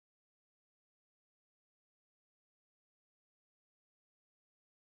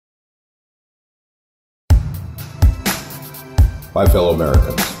My fellow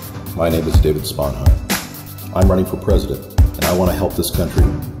Americans, my name is David Sponheim. I'm running for president, and I want to help this country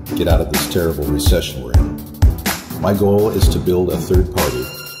get out of this terrible recession we're in. My goal is to build a third party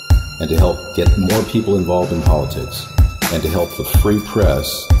and to help get more people involved in politics and to help the free press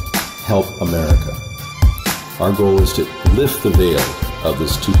help America. Our goal is to lift the veil of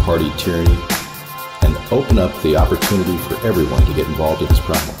this two-party tyranny and open up the opportunity for everyone to get involved in these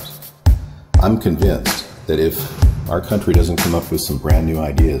problems. I'm convinced that if our country doesn't come up with some brand new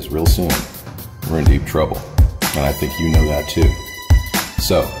ideas real soon, we're in deep trouble. And I think you know that too.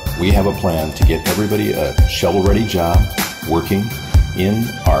 So we have a plan to get everybody a shovel-ready job working in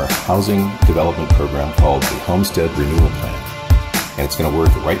our housing development program called the Homestead Renewal Plan. And it's going to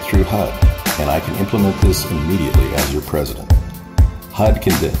work right through HUD. And I can implement this immediately as your president. HUD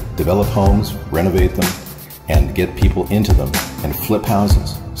can develop homes, renovate them, and get people into them and flip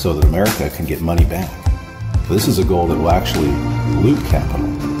houses so that America can get money back. This is a goal that will actually loop capital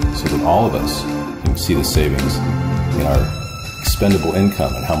so that all of us can see the savings in our expendable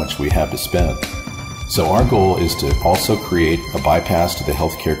income and how much we have to spend. So our goal is to also create a bypass to the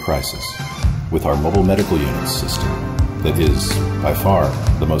healthcare crisis with our mobile medical unit system that is by far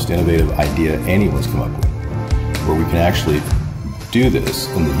the most innovative idea anyone's come up with, where we can actually do this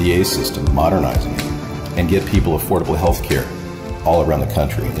in the VA system, modernizing it, and get people affordable health care all around the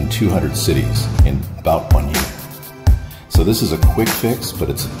country in 200 cities in about 1 year. So this is a quick fix, but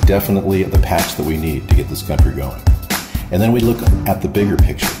it's definitely the patch that we need to get this country going. And then we look at the bigger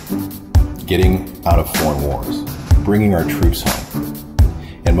picture, getting out of foreign wars, bringing our troops home,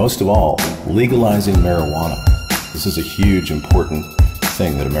 and most of all, legalizing marijuana. This is a huge, important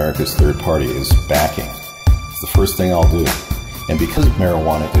thing that America's third party is backing. It's the first thing I'll do. And because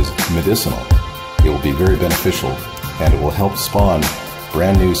marijuana is medicinal, it will be very beneficial and it will help spawn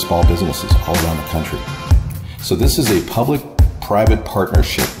brand new small businesses all around the country. So this is a public-private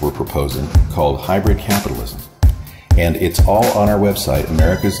partnership we're proposing called hybrid capitalism. And it's all on our website,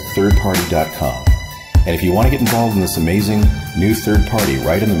 americasthirdparty.com. And if you want to get involved in this amazing new third party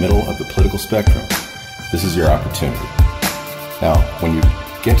right in the middle of the political spectrum, this is your opportunity. Now, when you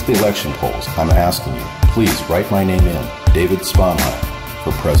get to the election polls, I'm asking you, please write my name in, David Sponheim,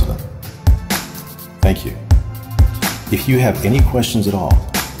 for president. Thank you. If you have any questions at all,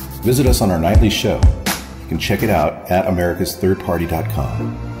 visit us on our nightly show. You can check it out at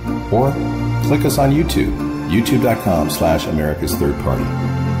americasthirdparty.com or click us on YouTube, youtube.com/americasthirdparty.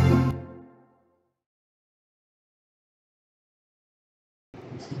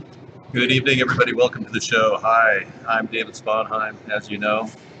 Good evening, everybody. Welcome to the show. Hi, I'm David Sponheim, as you know.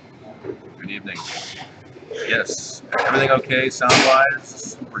 Good evening. Yes, everything okay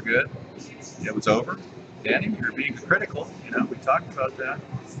sound-wise? We're good? It was over? Danny, you're being critical. You know, we talked about that.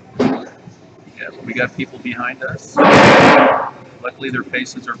 Yeah, we got people behind us. Luckily, their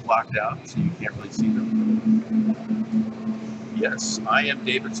faces are blocked out, so you can't really see them. Yes, I am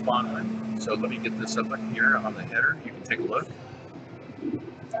David Sponheim. So let me get this up here on the header. You can take a look.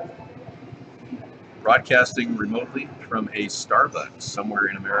 Broadcasting remotely from a Starbucks somewhere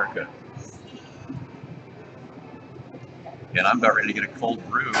in America. And I'm about ready to get a cold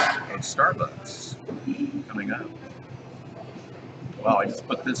brew of Starbucks coming up. Wow, I just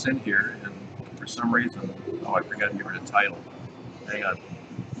put this in here, and for some reason, oh, I forgot to give it a title. Hang on.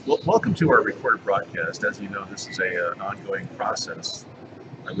 Well, welcome to our recorded broadcast. As you know, this is an ongoing process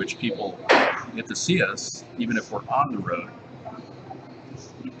by which people get to see us, even if we're on the road.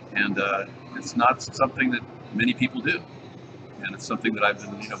 And it's not something that many people do. And it's something that I've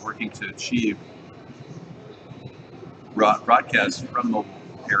been, working to achieve. Broadcast from mobile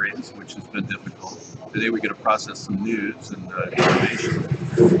areas, which has been difficult. Today we get to process some news and information.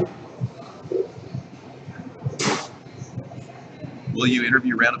 Will you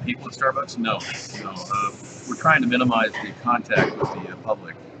interview random people at Starbucks? No. We're trying to minimize the contact with the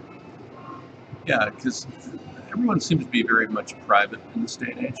public. Yeah, because everyone seems to be very much private in this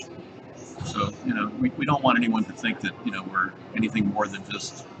day and age. So, we don't want anyone to think that, we're anything more than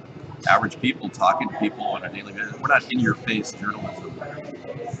just average people talking to people on a daily basis. We're not in-your-face journalism.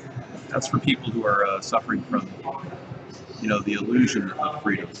 That's for people who are suffering from, the illusion of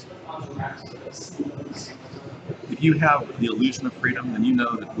freedom. If you have the illusion of freedom, then you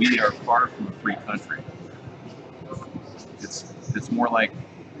know that we are far from a free country. It's more like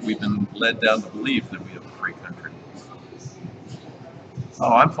we've been led down to believe that we have a free country.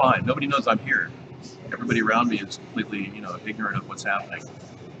 Oh, I'm fine. Nobody knows I'm here. Everybody around me is completely, ignorant of what's happening,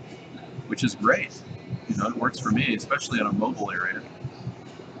 which is great. It works for me, especially in a mobile area.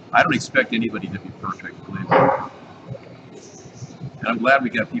 I don't expect anybody to be perfect, believe me. And I'm glad we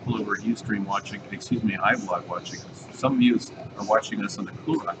got people over at Ustream watching, excuse me, iVlog watching us. Some of you are watching us on the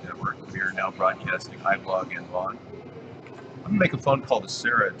Cool Rock Network. We are now broadcasting iVlog and Vaughn. I'm going to make a phone call to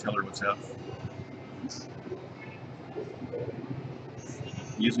Sarah and tell her what's up.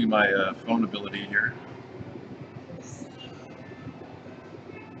 Using my phone ability here.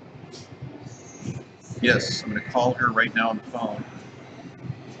 Yes, I'm going to call her right now on the phone.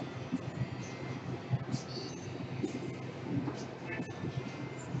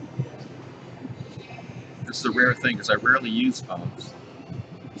 This is a rare thing because I rarely use phones.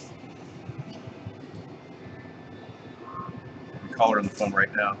 I'll call her on the phone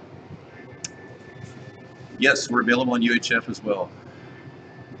right now. Yes, we're available on UHF as well.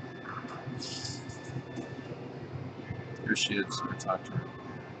 Here she is. I'm going to talk to her.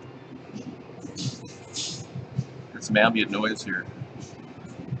 There's some ambient noise here.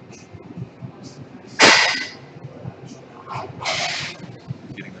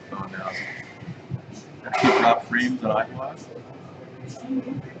 Getting the phone now. Got a few drop frames on iVlog.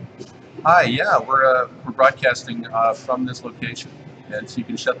 Hi, yeah, we're broadcasting from this location, and so you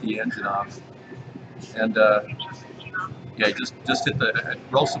can shut the engine off. And yeah, just hit the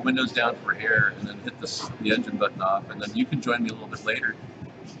roll some windows down for air, and then hit the engine button off, and then you can join me a little bit later.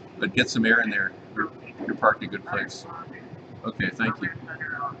 But get some air in there. You're parked in a good place. Okay, thank you.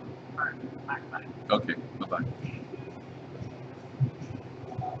 Okay, bye-bye.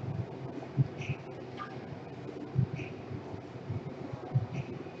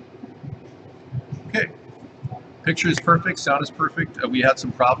 Okay, picture is perfect, sound is perfect. We had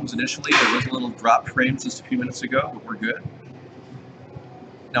some problems initially. There was a little drop frames just a few minutes ago, but we're good.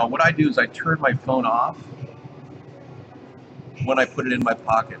 Now what I do is I turn my phone off when I put it in my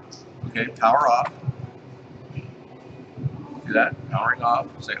pocket. Okay, power off. Do that, powering off,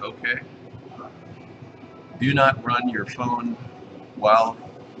 say okay. Do not run your phone while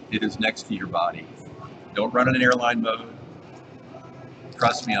it is next to your body. Don't run it in airline mode.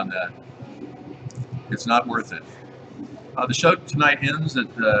 Trust me on that. It's not worth it. The show tonight ends at,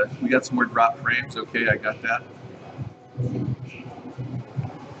 we got some more drop frames. Okay, I got that.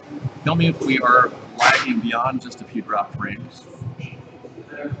 Tell me if we are lagging beyond just a few drop frames.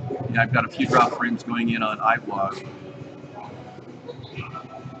 Yeah, I've got a few drop frames going in on iVlog.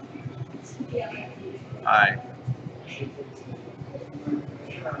 Hi.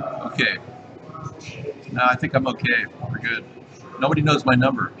 Okay. No, I think I'm okay. We're good. Nobody knows my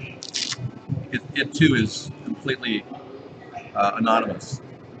number. It too is completely anonymous.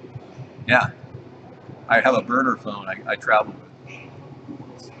 Yeah. I have a burner phone I travel with.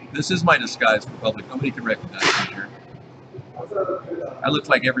 This is my disguise for public. Nobody can recognize me here. I look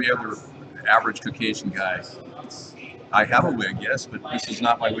like every other average Caucasian guy. I have a wig, yes, but this is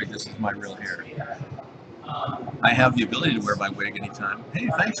not my wig. This is my real hair. I have the ability to wear my wig anytime. Hey,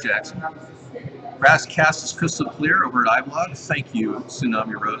 thanks, Jackson. Brass cast is crystal clear over at iVlog. Thank you,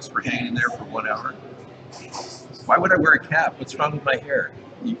 Tsunami Rose, for hanging in there for 1 hour. Why would I wear a cap? What's wrong with my hair?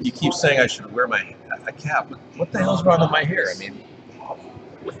 You keep saying I should wear a cap. What the hell's wrong with my hair? I mean,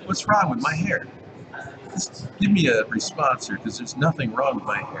 what's wrong with my hair? Just give me a response here, because there's nothing wrong with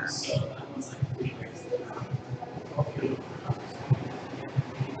my hair.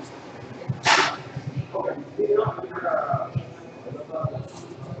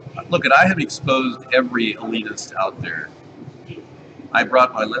 Look, I have exposed every elitist out there. I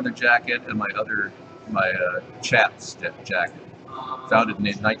brought my leather jacket and my Chaps jacket, founded in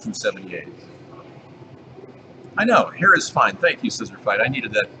 1978. I know, hair is fine. Thank you, Scissor Fight. I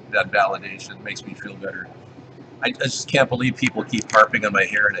needed that validation. It makes me feel better. I just can't believe people keep harping on my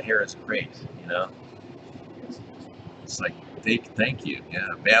hair, and the hair is great, you know? It's like, thank you. Yeah,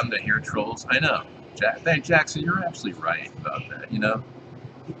 ban the hair trolls. I know. Jackson, you're absolutely right about that, you know?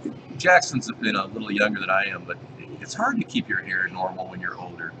 Jackson's a little younger than I am, but it's hard to keep your hair normal when you're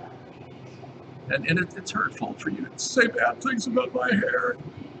older. And it's hurtful for you to say bad things about my hair.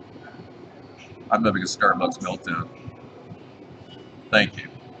 I'm having a Starbucks meltdown. Thank you.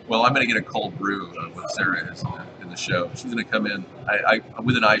 Well, I'm going to get a cold brew when Sarah is in the show. She's going to come in I'm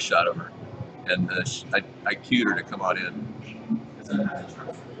with an eye shot of her, and I cued her to come on in.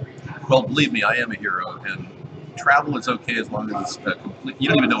 Well, believe me, I am a hero, and travel is okay as long as it's complete. You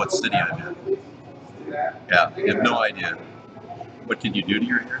don't even know what city I'm in. Yeah, you have no idea. What can you do to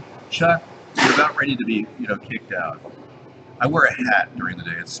your hair? Chuck, you're about ready to be, kicked out. I wear a hat during the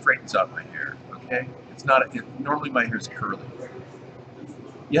day. It straightens out my hair, okay? It's not, normally my hair's curly.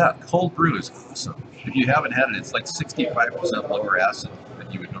 Yeah, cold brew is awesome. If you haven't had it, it's like 65% lower acid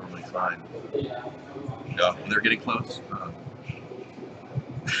than you would normally find. Yeah, they're getting close.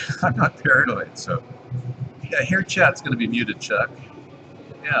 I'm not paranoid, so. Yeah, hair chat's going to be muted, Chuck.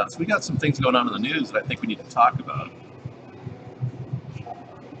 Yeah, so we got some things going on in the news that I think we need to talk about.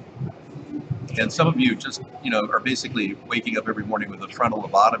 And some of you just, are basically waking up every morning with a frontal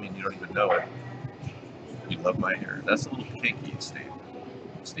lobotomy and you don't even know it. You love my hair. That's a little kinky, Steven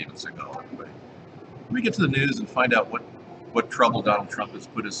Seagal, everybody. Let me get to the news and find out what trouble Donald Trump has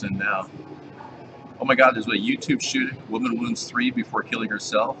put us in now. Oh my God, there's a YouTube shooting. Woman wounds 3 before killing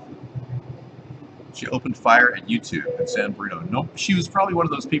herself. She opened fire at YouTube in San Bruno. Nope, she was probably one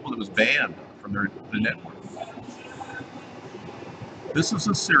of those people that was banned from the network. This is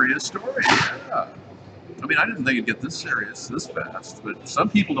a serious story. Yeah. I mean, I didn't think it'd get this serious this fast, but some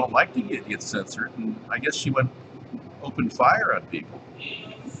people don't like to get censored, and I guess she opened fire on people.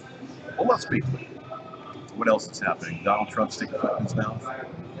 Well, let's be clear. What else is happening? Donald Trump sticking foot in his mouth.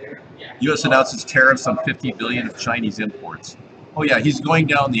 U.S. announces tariffs on $50 billion of Chinese imports. Oh yeah, he's going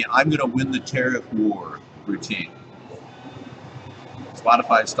down the "I'm going to win the tariff war" routine.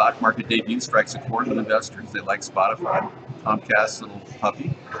 Spotify stock market debut strikes a chord with investors. They like Spotify. Comcast's little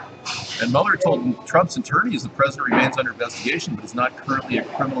puppy. And Mueller told Trump's attorneys the president remains under investigation, but is not currently a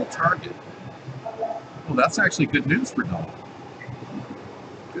criminal target. Well, that's actually good news for Donald.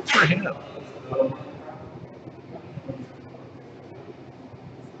 Good for him.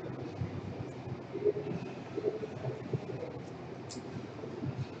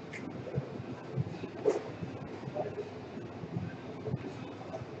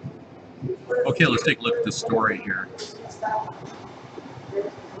 Okay, let's take a look at this story here.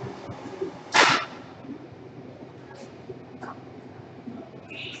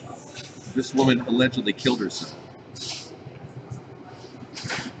 This woman allegedly killed herself.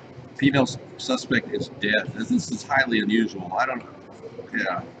 Female suspect is dead. This is highly unusual. I don't know.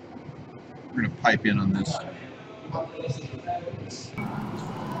 Yeah. We're going to pipe in on this.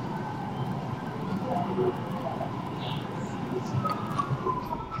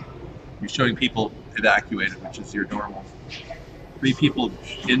 You're showing people evacuated, which is your normal. 3 people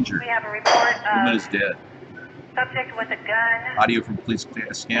injured. We have a report of woman is dead. Subject with a gun. Audio from police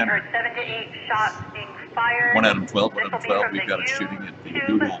scanner. Heard 7 to 8 shots being fired. 1 out of 12. 1 out of This will 12. be We've got a from the shooting at the YouTube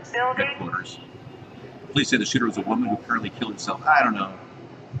Google building. headquarters. Police say the shooter was a woman who apparently killed herself. I don't know.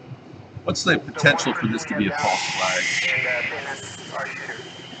 What's the potential for this to be a false flag?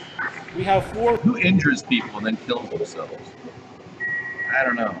 We have 4. Who injures people and then kills themselves? I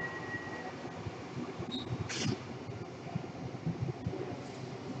don't know.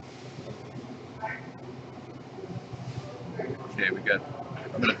 Okay,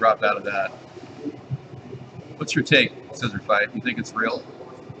 I'm going to drop out of that. What's your take, Scissor Fight? You think it's real?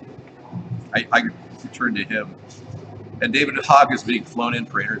 I turn to him. And David Hogg is being flown in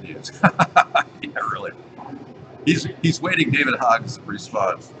for interviews. Yeah, really. He's waiting David Hogg's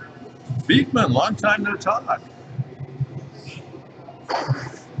response. Beekman, long time no talk.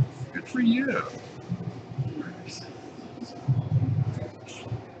 Good for you.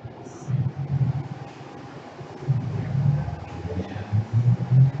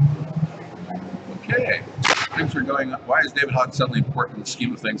 Okay, things are going up. Why is David Hogg suddenly important in the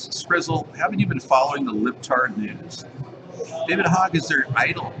scheme of things? Sprizzle, haven't you been following the libtard news? David Hogg is their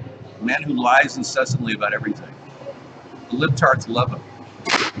idol, a man who lies incessantly about everything. The libtards love him.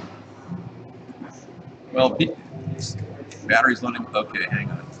 Well, battery's loading. Okay, hang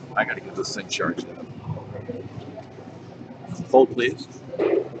on. I got to get this thing charged up. Hold, please.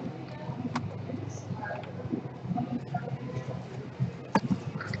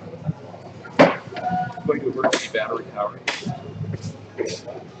 I'm going to emergency battery power.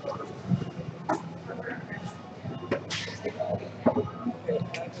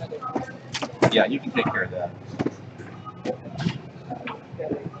 Yeah, you can take care of that.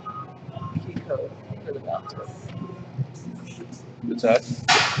 Key code for the bathroom. What's that?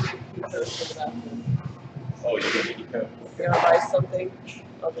 Key code for the bathroom. Oh, you get a key code? If you want to buy something,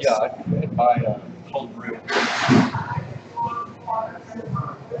 I'll just... Yeah, I can buy a cold brew.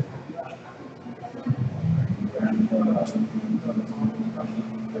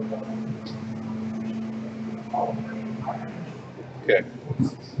 Okay.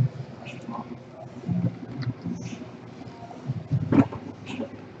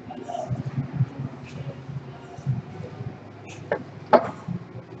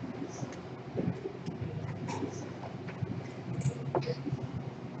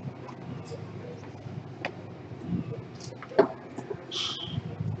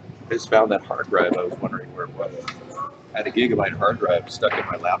 I just found that hard drive. I was wondering where it was. I had a gigabyte hard drive stuck in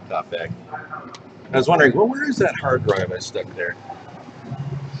my laptop bag. I was wondering, well, where is that hard drive I stuck there?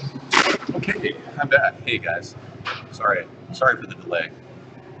 Okay, I'm back. Hey guys, sorry for the delay.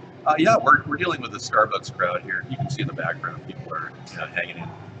 Yeah, we're dealing with the Starbucks crowd here. You can see in the background, people are hanging in.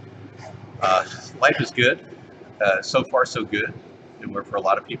 Life is good. So far, so good. And for a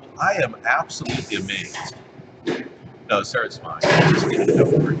lot of people, I am absolutely amazed. No, Sarah's fine. I just didn't know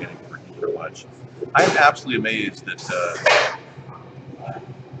we were getting for lunch. I am absolutely amazed that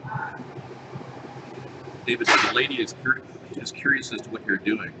David, the lady is curious as to what you're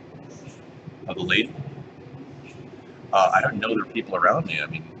doing. The lady? I don't know there are people around me. I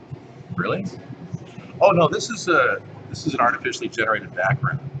mean, really? Oh no, this is an artificially generated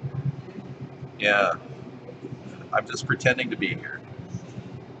background. Yeah, I'm just pretending to be here.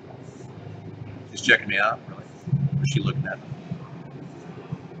 She's checking me out, really. Is she looking at me?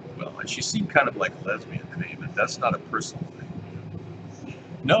 Well, and she seemed kind of like a lesbian to me, but that's not a personal thing.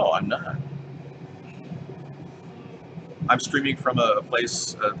 No, I'm not. I'm streaming from a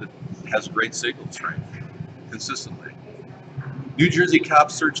place that has great signal strength, consistently. New Jersey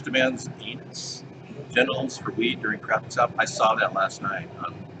cop search demands anus, genitals for weed during traffic stop. I saw that last night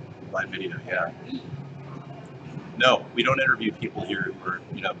on live video, yeah. No, we don't interview people here who are,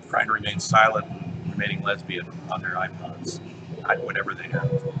 trying to remain silent and remaining lesbian on their iPods. Whatever they have.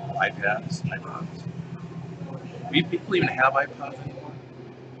 iPads? iPods. Do people even have iPods anymore?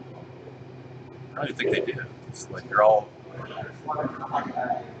 I don't even think they do. It's like they're all...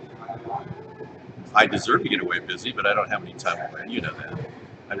 I deserve to get away busy, but I don't have any time away. You know that.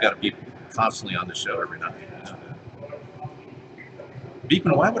 I've got to be constantly on the show every night. You know that.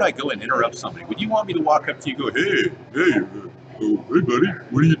 Beekman, why would I go and interrupt somebody? Would you want me to walk up to you and go, hey buddy,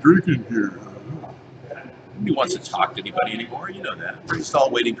 what are you drinking here? Nobody wants to talk to anybody anymore. You know that. We're just all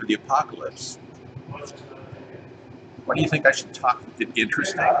waiting for the apocalypse. Why do you think I should talk?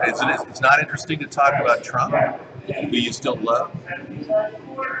 Interesting? It's not interesting to talk about Trump, who you still love?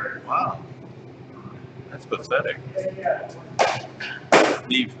 Wow. That's pathetic.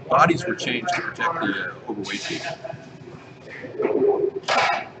 The bodies were changed to protect the overweight people.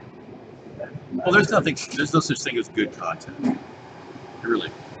 Well, there's no such thing as good content.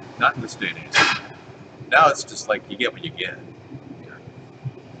 Really. Not in this day and age. Now it's just like you get what you get.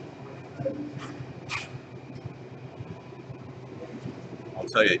 I'll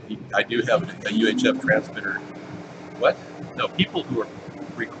tell you, I do have a UHF transmitter. What? No, people who are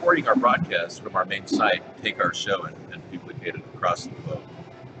recording our broadcast from our main site take our show and duplicate it across the globe.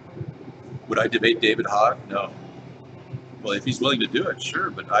 Would I debate David Hogg? No. Well, if he's willing to do it, sure,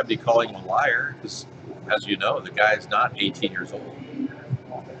 but I'd be calling him a liar because, as you know, the guy's not 18 years old.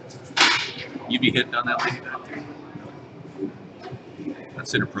 You'd be hitting on that lady back there.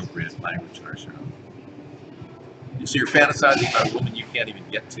 That's inappropriate language in our show. So you're fantasizing about a woman you can't even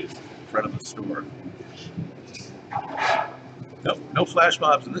get to in front of the store. No flash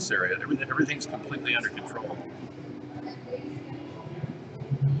mobs in this area. Everything's completely under control.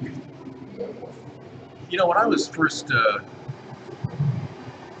 When I was first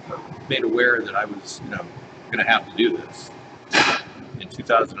made aware that I was, going to have to do this in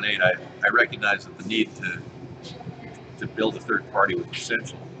 2008, I recognized that the need to build a third party was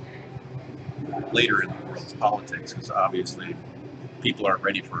essential later in the world's politics, because obviously people aren't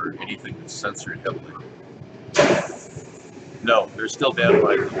ready for anything that's censored heavily. No, they're still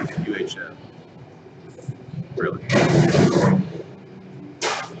vandalizing UHF. Really.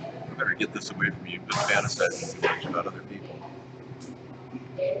 I better get this away from you, but fantasizing too much about other people.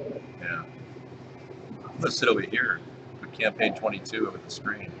 Yeah. I'm going to sit over here, put Campaign 22 over the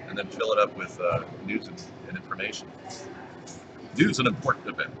screen, and then fill it up with news and information. News and important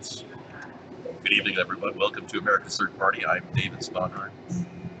events. Good evening, everyone. Welcome to America's Third Party. I'm David Sponheim.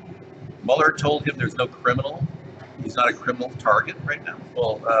 Mueller told him there's no criminal. He's not a criminal target right now.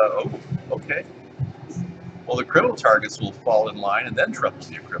 Well, okay. Well, the criminal targets will fall in line, and then Trump will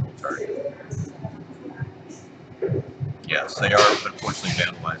be a criminal target. Yes, they are, unfortunately,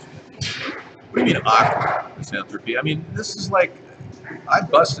 vandalizing it. What do you mean awkward misanthropy? I mean, this is like, I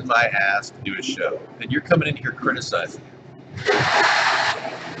busted my ass to do a show, and you're coming in here criticizing it.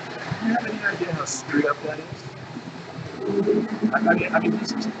 Do you have any idea how screwed up that is? I mean,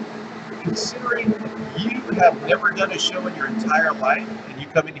 this is, considering you have never done a show in your entire life, and you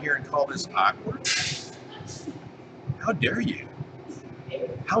come in here and call this awkward? How dare you?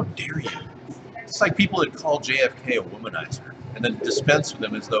 How dare you? It's like people that call JFK a womanizer and then dispense with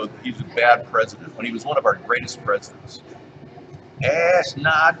him as though he's a bad president when he was one of our greatest presidents. Ask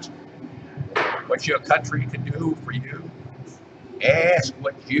not what your country can do for you. Ask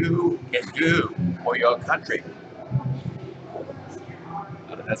what you can do for your country.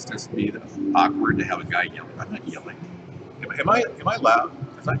 That's just me. That's awkward to have a guy yelling. I'm not yelling. Am I loud?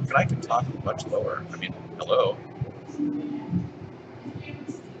 I can talk much lower. I mean, hello.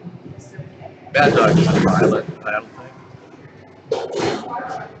 Bad dog is violent, I don't think.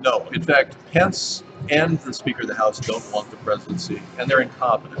 No, in fact, Pence and the Speaker of the House don't want the presidency, and they're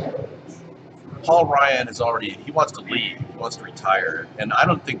incompetent. Paul Ryan is already, he wants to leave, he wants to retire, and I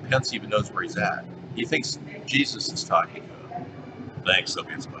don't think Pence even knows where he's at. He thinks Jesus is talking to him. Thanks,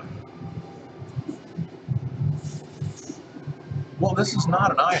 Soviet spy. Well, this is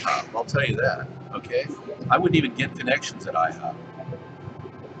not an IHOP, I'll tell you that, okay? I wouldn't even get connections at IHOP.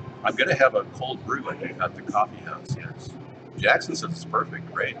 I'm going to have a cold brew, I think, at the coffee house, yes. Jackson says it's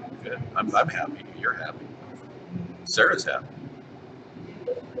perfect, great, good. I'm happy, you're happy. Sarah's happy.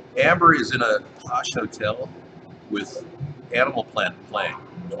 Amber is in a posh hotel with Animal Planet playing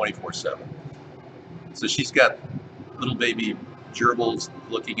 24/7. So she's got little baby gerbils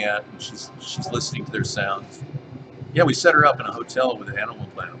looking at, and she's listening to their sounds. Yeah, we set her up in a hotel with Animal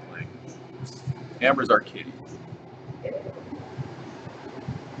Planet playing. Amber's our kitty.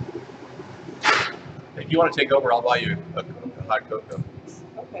 If you want to take over, I'll buy you a hot cocoa.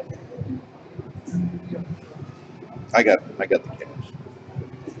 Okay. I got the cash.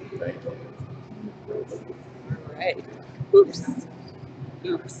 Thank you. All right. Oops.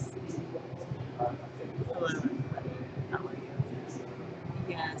 Oops. Hello. How are you?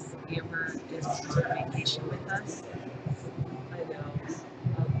 Yes, Amber is on vacation with us. I know.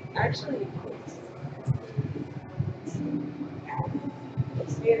 Actually,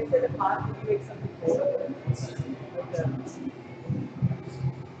 instead of pot, can you make something cold?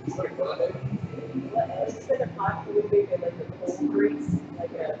 Instead of pot, can you make it like a cold grease,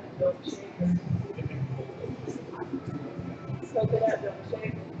 like a milkshake? Coconut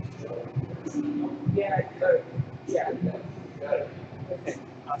milkshake? Yeah, yeah. Okay,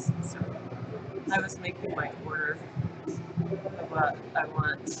 awesome. So I was making my order of what I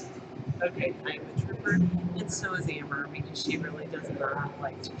want. Okay, I'm a trooper, and so is Amber because she really does not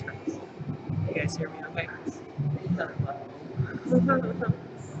like to travel. You guys hear me okay? Hello.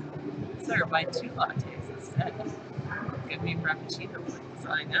 Sir, buy 2 lattes instead. Give me frappuccino, please.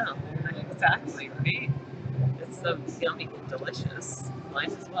 I know. Exactly, right? It's so yummy and delicious.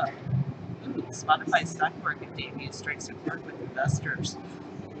 Might as well. Ooh, Spotify stock market debut strikes a chord with investors.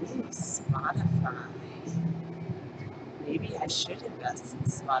 Ooh, Spotify. Maybe I should invest in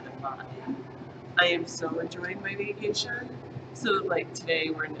Spotify. I am so enjoying my vacation. So, like, today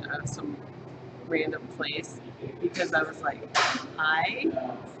we're in some random place because I was like, I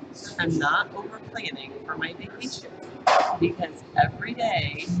am not over planning for my vacation because every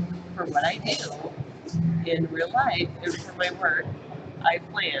day for what I do in real life and for my work, I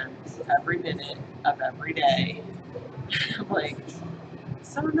plan every minute of every day. I'm like,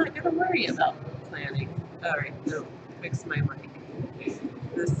 so I'm not gonna worry about planning. All right, no, fix my mic.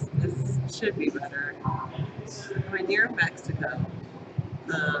 This should be better. We're near Mexico.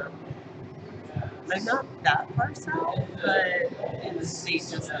 I'm not that far south, but in the state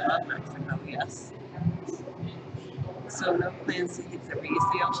just above Mexico, yes. So no plans to hit the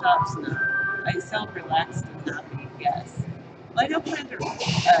resale shops, no. I sound relaxed and happy, yes. I don't plan to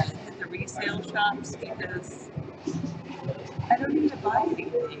hit the resale shops because I don't need to buy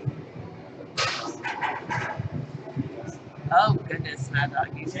anything. Oh goodness, Mad Dog,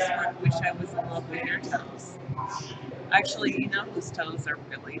 you just wish I was in love with your toes. Actually, you know whose toes are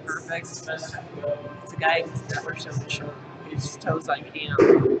really perfect? It's a guy who's never shown his toes on camp.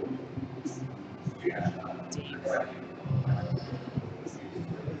 David.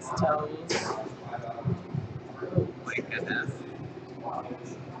 His toes. Oh my goodness.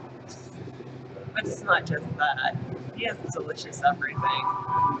 But it's not just that. He has delicious everything.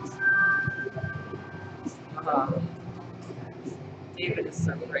 David is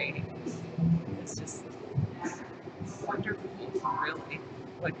so great. It's just wonderful, really.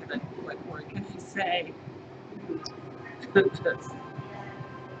 What more can I say?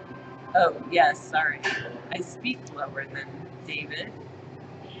 Oh, yes, sorry. I speak lower than David.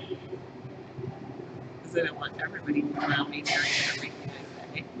 Because I don't want everybody around me hearing everything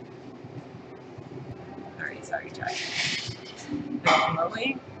I say. Alright, sorry, Jack. They're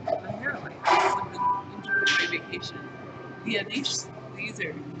glowing? I know, I've been enjoying my vacation. Yeah, these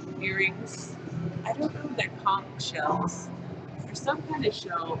are earrings. I don't know, they're conch shells. They're some kind of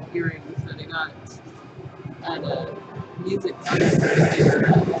shell earrings that I got at a music festival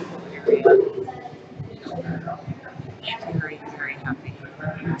in the local area. I'm very, very happy.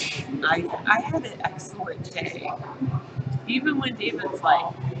 I had an excellent day. Even when David's like,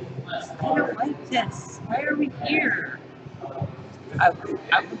 I don't like this. Why are we here? I'm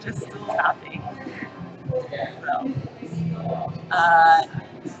just still happy. So,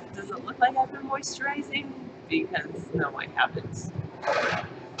 does it look like I've been moisturizing? Because no, I haven't.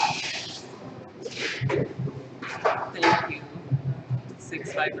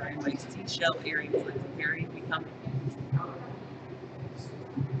 fiber in my seashell earrings like very becoming.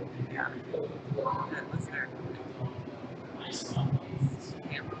 Yeah, that was very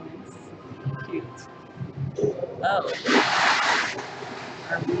yeah, cute. Oh,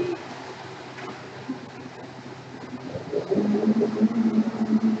 are we?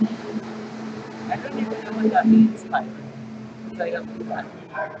 I don't even know what that means, Piper. Because I don't do that.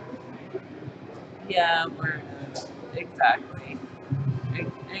 Yeah, we're exactly.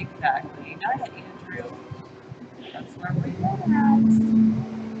 Exactly. Got it, Andrew. That's where we're at.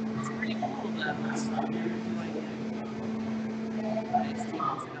 It's pretty cool though. You're doing it. Nice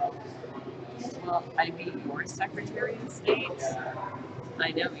teams ago. Well, I mean, your Secretary of State.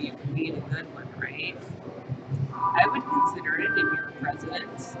 I know you would be a good one, right? I would consider it if you're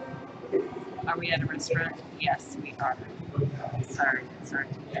president. Are we at a restaurant? Yes, we are. Sorry. Is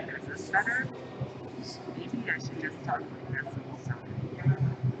this better? Maybe I should just talk like this the whole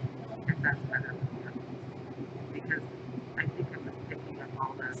time. If that's better. Because I think it was picking up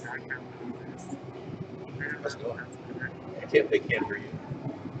all those background noises. I don't know if that's better. They can't hear you.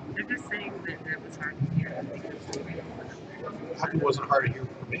 They're just saying that it was hard to hear because the radio How come it wasn't hard to hear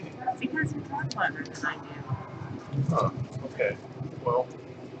for me? because you talk louder than I do. Huh, okay. Well,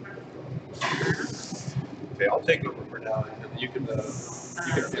 okay, I'll take over for now, and you can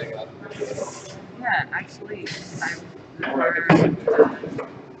hang out. Yeah, actually, I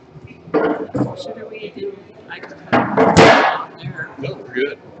should we do? I could put it down there. No, we're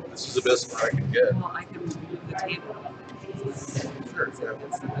good. This is the best one I can get. Well, I can move the table. Sure.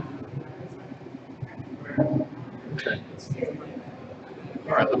 Okay.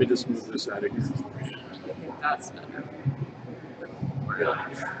 All right, let me just move this out of here. I think that's better. Yeah.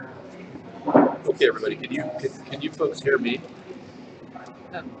 Okay, everybody, can you folks hear me?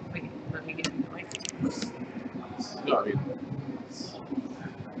 Oh, wait, let me get you the mic. No,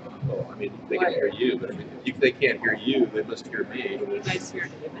 I mean, they can hear you, but I mean, if they can't hear you, they must hear me. Can you guys hear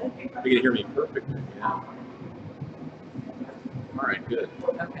David? You can hear me perfectly. Yeah. All right, good.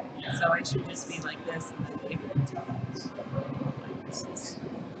 Okay, so I should just be like this and then David can talk.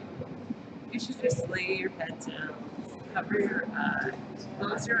 You should just lay your head down, cover your eyes,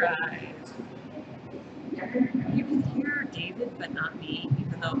 close your eyes. You can hear David, but not me,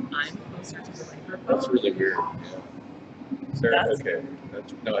 even though I'm closer to the microphone. That's really weird. Yeah. Sarah, That's- okay.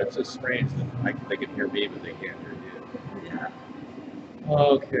 No, it's just strange that they can hear me, but they can't hear you. Yeah.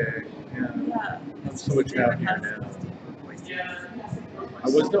 Okay. Yeah. Yeah. I'm so much David happier has now. those deeper voices.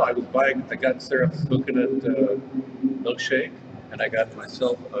 I got Sarah a coconut milkshake, and I got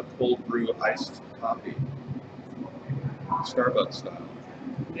myself a cold brew iced coffee, Starbucks style.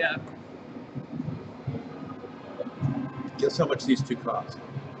 Yeah. Guess how much these two cost?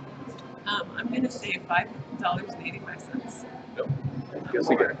 I'm going to say $5.85. No. Guess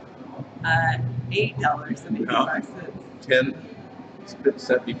again. $8.85.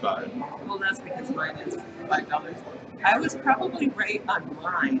 10.75. Well, that's because mine is $5. I was probably right on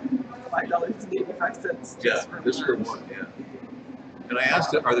mine. $5.85. Yeah, just for one. Yeah. And I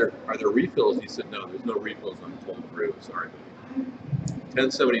asked him, are there refills? He said, no, there's no refills on cold brew. Sorry.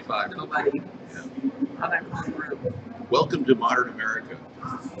 10.75. Nobody. Yeah. Other cold brew. Welcome to modern America.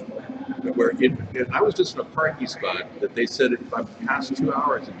 And I was just in a parking spot that they said if I'm past 2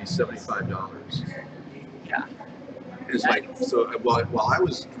 hours, it'd be $75. Yeah. It's like, so while I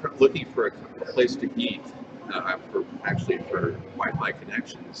was looking for a place to eat, for Wi-Fi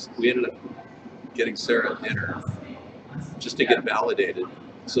connections, we ended up getting Sarah dinner just to get validated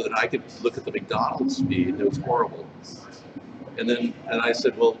so that I could look at the McDonald's feed. It was horrible. And I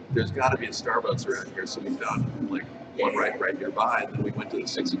said, well, there's got to be a Starbucks around here. So we found like one right nearby, and then we went to the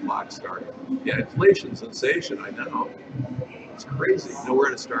 6 o'clock start. Yeah, inflation sensation, I know. It's crazy.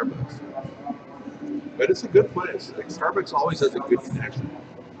 Nowhere at a Starbucks. But it's a good place. Like Starbucks always has a good connection.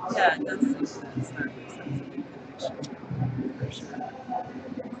 Yeah, it does seem that Starbucks has a good connection. For sure.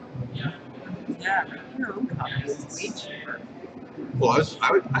 Yeah, making your own coffee is way cheaper. Well,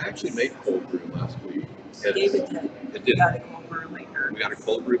 I actually made cold brew last week. David did. It did. Got a cold brew maker. We got a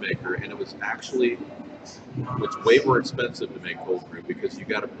cold brew maker, and it's way more expensive to make cold brew because you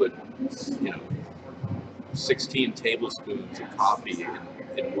got to put, 16 tablespoons of coffee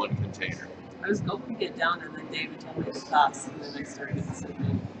in one container. I was gulping it down, and then David told me the cost, and then I started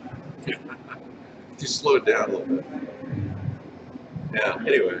sipping. Just slow it down a little bit. Yeah.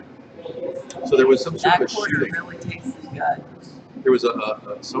 Anyway, so there was some sort That of a quarter shooting. really tasted good. There was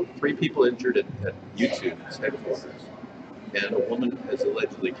some 3 people injured at YouTube's headquarters, and a woman has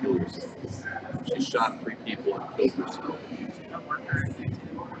allegedly killed herself. She shot 3 people and killed herself. A worker at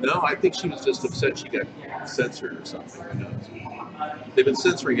YouTube. No, I think she was just upset she got censored or something. Who knows? They've been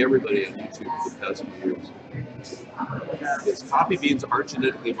censoring everybody on YouTube for the past few years. Yes, coffee beans are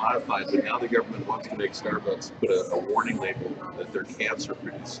genetically modified, but now the government wants to make Starbucks put a warning label that they're cancer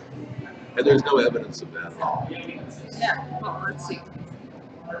producing. And there's no evidence of that at all. Yeah, well, let's see.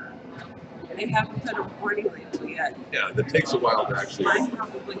 They haven't put a warning label yet. Yeah, that takes a while to actually. Mine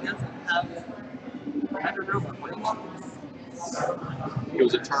probably doesn't have, I don't know what it It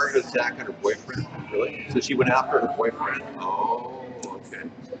was a target attack on her boyfriend, really? So she went after her boyfriend? Oh, okay.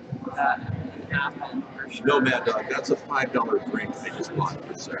 that happened for sure. No, Mad Dog, that's a $5 drink I just bought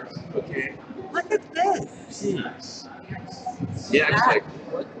for Sarah. Okay? Look at this. Jeez. Yeah, Does it's that like,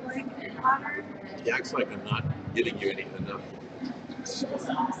 look like water? yeah, it's like I'm not giving you enough.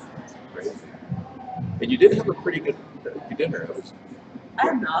 Crazy. And you did have a pretty good dinner. It was I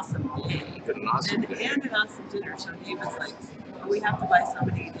had an awesome day. you had an awesome day. And an awesome dinner. So he was like, oh, we have to buy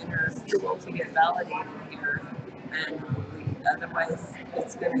somebody dinner to get validated here. And otherwise,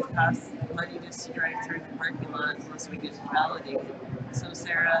 it's going to cost money just to drive through the parking lot unless we get validated. So,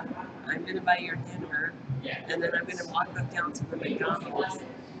 Sarah, I'm going to buy your dinner, and then I'm going to walk back down to the McDonald's.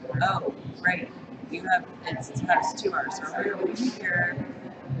 Oh, right. It has 2 hours. So I'm going to leave here,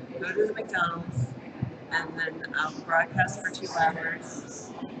 go to the McDonald's, and then I'll broadcast for 2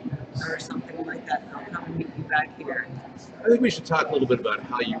 hours or something like that. And I'll come and meet you back here. I think we should talk a little bit about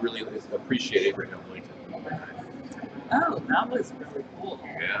how you really appreciate Abraham Lincoln. Oh, that was really cool.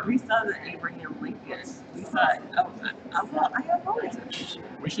 Yeah. We saw the Abraham Lincoln. We saw it. Oh, I have always appreciated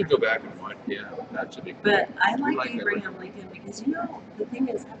it. We should go back and watch. Yeah, that should be cool. But I We like that Abraham Lincoln because, you know, the thing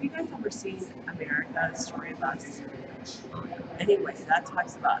is, have you guys ever seen America, Story of Us? Oh, yeah. Anyway, that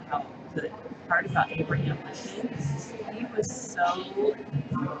talks about how the part about Abraham Lincoln, he was so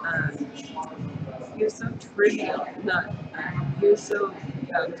trivial, he was so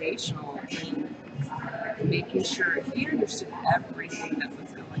foundational in making sure he understood everything that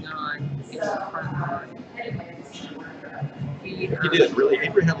was going on in the front line. He did, really.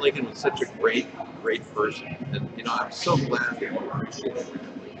 Abraham Lincoln was such a great person. And, you know, I'm so glad that you appreciate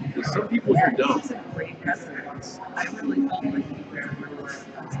Abraham Lincoln. Because some people here He don't. was a great president. I really felt like he was a really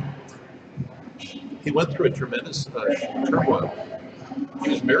great president. He went through a tremendous turmoil. He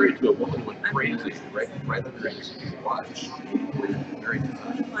was married to a woman who went crazy right under his watch. Very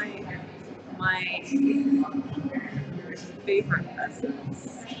One of my favorite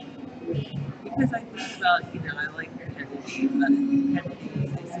presidents, because I think about, you know, I like Kennedy, but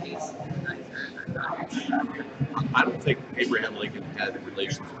Kennedy is a womanizer, and I'm not into that. I don't think Abraham Lincoln had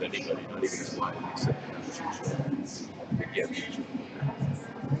relations with anybody, not even his wife, except again.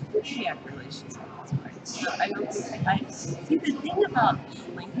 He had relations with his wife. So I don't think see the thing about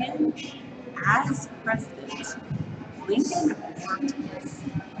Lincoln as president, Lincoln worked his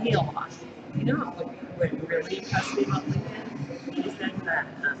tail off. You know what really impressed me about Lincoln? He said that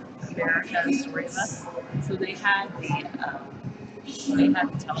America, Story of Us. So they had the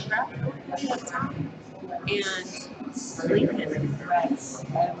telegraph at that time, and Lincoln read every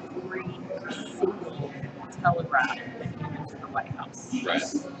single telegraph that came into the White House. Right.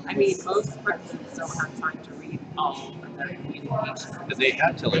 I mean, most presidents don't have time to read all of their communications. And they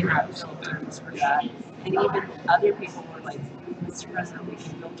had telegraphs. They had filters for that. And even other people were like, Mr. President, we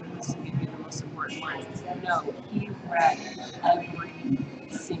can filter this to give you the most important ones. No, he read every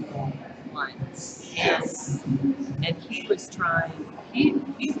single one. And he was trying, he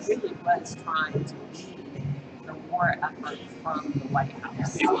really was trying to lead the war effort from the White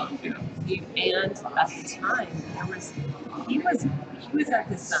House. He was, yeah. And at the time, he was at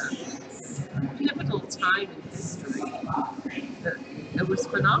this pivotal time in history. It was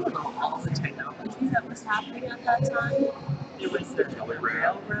phenomenal, all the technology that was happening at that time. There was the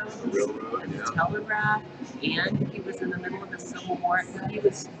railroads, and the telegraph, and he was in the middle of a civil war, and he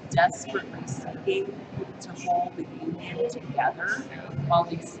was desperately seeking to hold the Union together while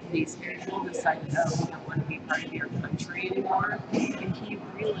these people decided, oh, we don't want to be part of your country anymore. And he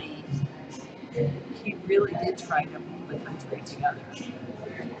really did try to hold the country together.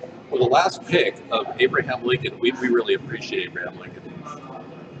 Well, the last pick of Abraham Lincoln, we really appreciate Abraham Lincoln.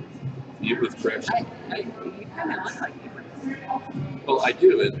 You with correction. You kind of look like Abraham. Well, I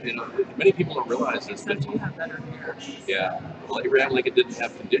do, and you know, many people don't realize this. Except you have better hair. Yeah. Well, Abraham Lincoln didn't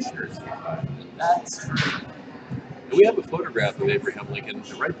have conditioners. That's true. And we have a photograph of Abraham Lincoln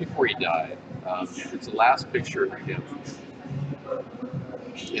right before he died. It's the last picture of him.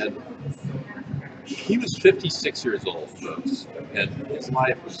 And he was 56 years old, folks, and his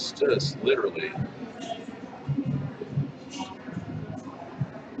life was just literally,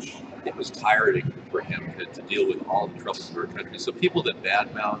 it was tiring for him to deal with all the troubles of our country. So people that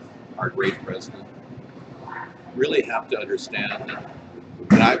badmouth our great president, really have to understand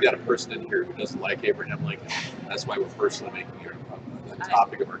that I've got a person in here who doesn't like Abraham Lincoln. That's why we're personally making it a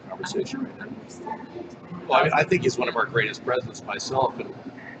topic of our conversation right now. Well, I mean, I think he's one of our greatest presidents myself, and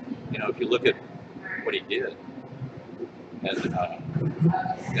you know, if you look at what he did, and I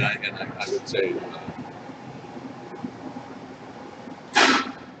would say.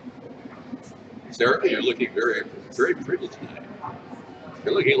 Sarah, you're looking very, very pretty tonight.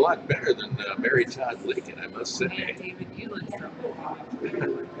 You're looking a lot better than Mary Todd Lincoln, I must say. Yeah, David, you look so good. You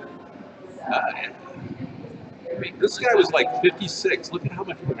look good. This guy was like 56. Look at how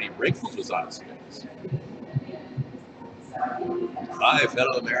many wrinkles was on his face. My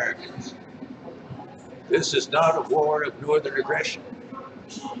fellow Americans, this is not a war of northern aggression.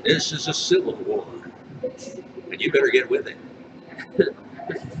 This is a civil war, and you better get with it.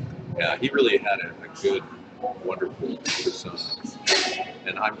 Yeah, he really had a good, wonderful persona,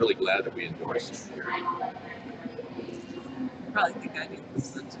 and I'm really glad that we endorsed him here. You probably think I need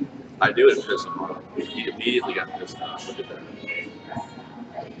this one too. I knew it pissed him off. He immediately got pissed off. Look at that.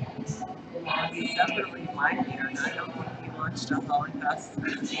 He's definitely my leader, and I don't think he launched a Holocaust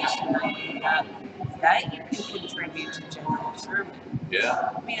organization. I think that you can contribute to General Sherman. Yeah.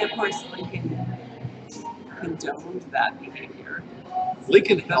 I mean, of course, Lincoln condoned that behavior.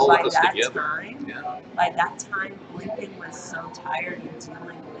 Lincoln But held by us that together. time, Yeah. by that time, Lincoln was so tired of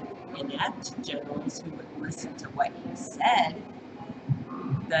dealing with inept generals who would listen to what he said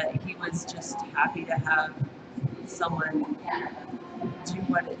that he was just happy to have someone do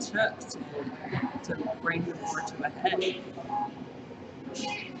what it took to bring the war to a head.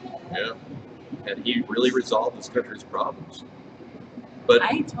 Yeah. And he really resolved this country's problems. But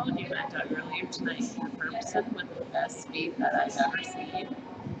I told you, Matt Doug, earlier tonight, the person with the best speed that I've ever seen,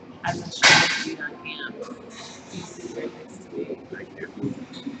 I was sharing speed on camp. He's sitting right next to me. thank you.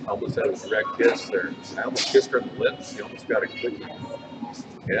 I almost had a direct kiss there. I almost kissed her on the lips. You almost got a quickie.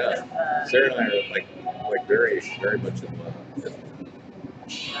 Yeah. Sarah and I are like very, very much in love.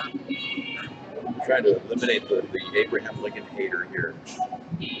 I'm trying to eliminate the Abraham Lincoln hater here.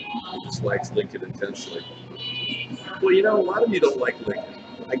 He dislikes Lincoln intensely. Well, you know, a lot of you don't like Lincoln.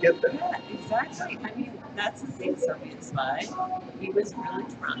 I get that. Yeah, exactly. I mean, that's the thing, Soviet spy. He was really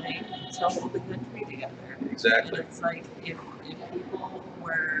trying to hold the country together. Exactly. And it's like if people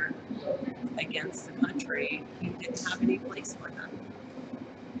were against the country, he didn't have any place for them.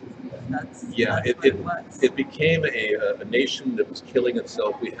 That's what it was. It became a nation that was killing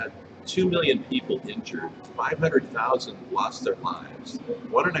itself. We had 2 million people injured. 500,000 lost their lives.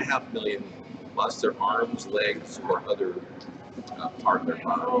 1.5 million lost their arms, legs, or other part of their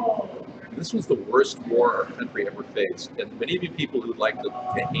body. This was the worst war our country ever faced. And many of you people who like to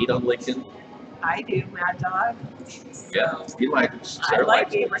hate on Lincoln, I do, Mad Dog. So yeah, he likes Sarah I like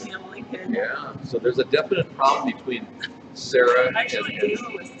likes him. Abraham Lincoln. Yeah, so there's a definite problem between Sarah Actually, and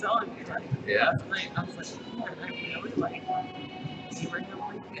David was telling me, like, Yeah. last night, I was like, man, I really like Abraham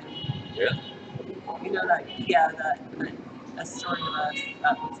Lincoln. Yeah. You know that, yeah, that A Story of Us,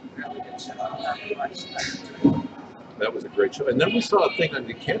 that was a really good show. I'll have to watch that. that was a great show. And then we saw a thing on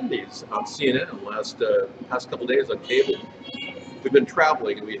the Kennedys on CNN the past couple days on cable. We've been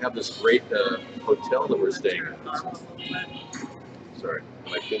traveling and we have this great hotel that we're staying at. Sorry,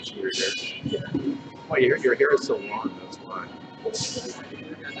 am I pinching your hair? Oh, your hair is so long, that's why.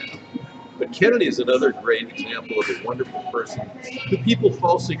 But Kennedy is another great example of a wonderful person who people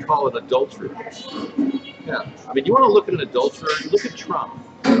falsely call an adulterer. Yeah, I mean, you want to look at an adulterer, look at Trump.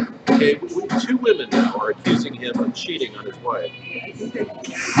 Okay, 2 women now are accusing him of cheating on his wife.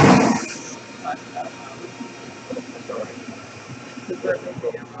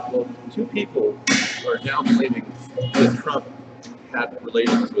 Well, 2 people are now claiming that Trump had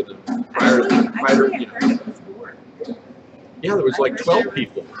relations with him prior Actually, you I heard know. it was more. Yeah, there was like I 12 heard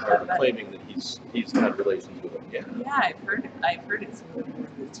people are claiming that he's had relations with him. Yeah. Yeah, I've heard it's more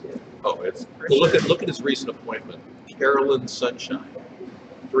than 2. Oh, it's well, look at his recent appointment, Carolyn Sunshine,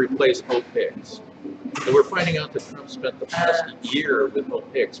 to replace Hope Hicks. And we're finding out that Trump spent the past year with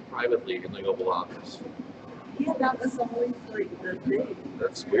Hope Hicks privately in the Oval Office. Yeah, that was always like the thing.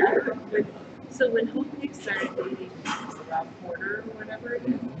 That's weird. So when Hope Hicks started dating Rob Porter or whatever it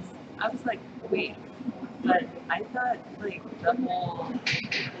is, I was like, wait, but I thought like the whole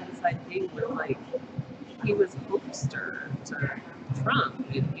inside thing was like he was hopester to Trump,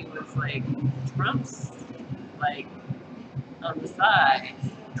 and he was like Trump's like on the side.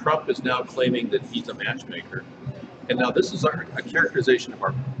 Trump is now claiming that he's a matchmaker. And now this is a characterization of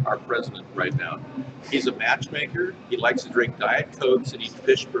our president right now. He's a matchmaker, he likes to drink Diet Cokes and eat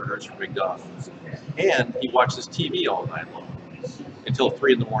fish burgers from McDonald's. And he watches TV all night long. until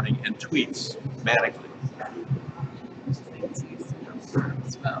 3 in the morning and tweets manically.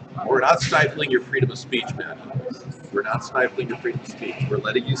 We're not stifling your freedom of speech, man. We're not stifling your freedom of speech. We're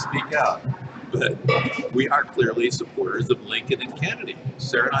letting you speak out. But we are clearly supporters of Lincoln and Kennedy.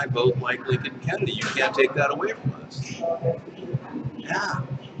 Sarah and I both like Lincoln and Kennedy. You can't take that away from us. Yeah.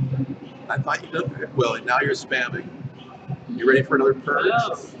 I thought you did. Well, and now you're spamming. You ready for another purge?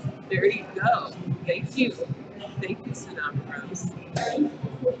 Oh, there you go. Thank you. Thank you, Tsunami Rose.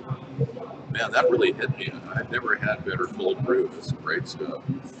 Man, that really hit me. I've never had better full brew. It's great stuff.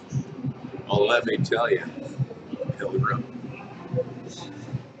 Well, let me tell you, Pilgrim.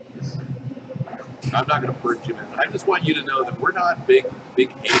 I'm not going to purge you, man. I just want you to know that we're not big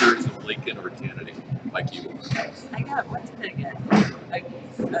haters of Lincoln or Kennedy like you are. I got, what did I get?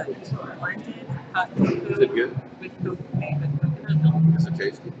 A blended hot cocoa. Is it good? With coconut milk. Is it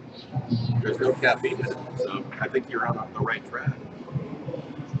tasty? There's no caffeine in it, so I think you're on the right track.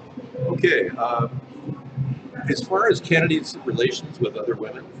 Okay, as far as Kennedy's relations with other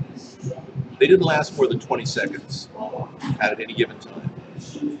women, they didn't last more than 20 seconds at any given time.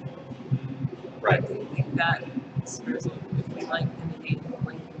 Right. I think that if we like Kennedy,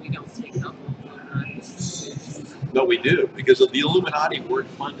 we don't take the whole No, we do, because the Illuminati weren't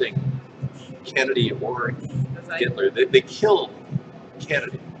funding Kennedy or Hitler. They killed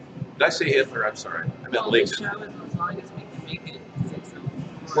Kennedy. Did I say Hitler? I'm sorry. I meant Lincoln. The show is as long as we can make it 6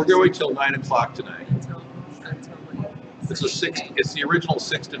 o'clock. We're going till 9 o'clock tonight. Until like It's the original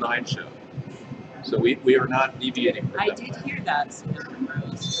 6 to 9 show. So we are not deviating from I that. did hear that, Tsunami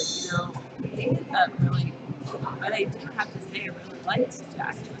Rose. But, you know, they did that really. But I do have to say, I really liked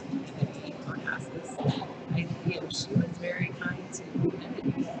Jackie Kennedy on Asses. She was very kind to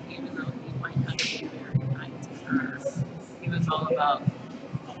Kennedy, even though he might not be very kind to her. He was all about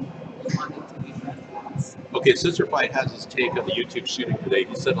wanting to be president. Okay, Sister Fight has his take on the YouTube shooting today.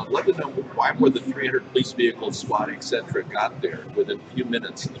 He said, I'd love to know why more than 300 police vehicles, SWAT, etc. got there within a few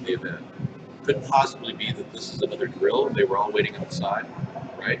minutes of the event. Couldn't possibly be that this is another drill and they were all waiting outside,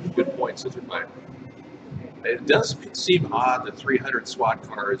 right? Good point, Sister Fight. It does seem odd that 300 SWAT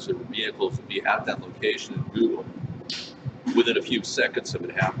cars or vehicles would be at that location in Google within a few seconds of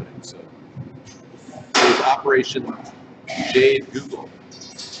it happening. So it was Operation Jade Google.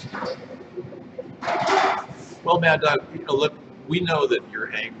 Well, Mad Dog, look, we know that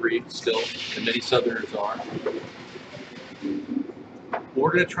you're angry still, and many Southerners are.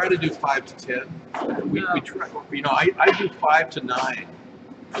 We're going to try to do 5 to 10. We try, I do 5 to 9.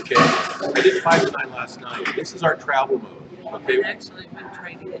 Okay, I did 5 to 9 last night. This is our travel mode. Okay. I've actually been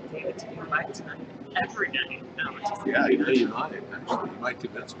trying to get David to do 5 to 9 every night. Yeah, you might actually. You might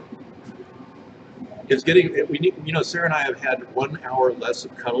convince me. It's getting. We need. Sarah and I have had 1 hour less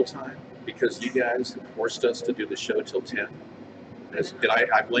of cuddle time because you guys have forced us to do the show till 10. And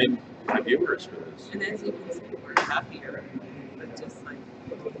I blame my viewers for this. And as you can see, we're happier, but just like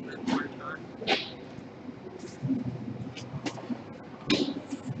a little bit more time.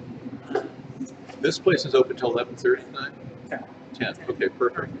 This place is open till 11:30 tonight? 10. Okay,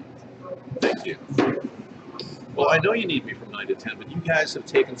 perfect. Thank you. Well, I know you need me from 9 to 10, but you guys have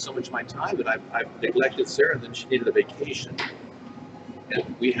taken so much of my time that I've neglected Sarah, and then she needed a vacation.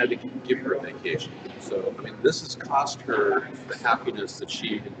 And we had to give her a vacation. So, I mean, this has cost her the happiness that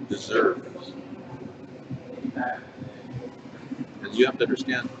she deserves. And you have to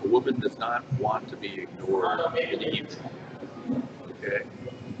understand, a woman does not want to be ignored in the evening. Okay?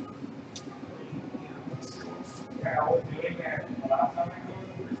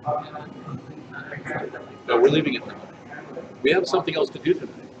 No, we're leaving it now. We have something else to do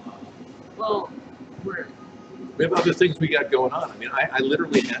tonight. Well, we have other things we got going on. I mean, I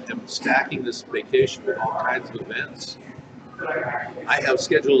literally am stacking this vacation with all kinds of events. I have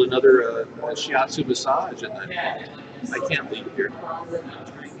scheduled another shiatsu massage, and I can't leave here. Oh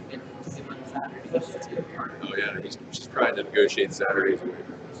yeah, he's just trying to negotiate Saturdays away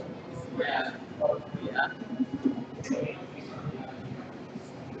from us. Yeah.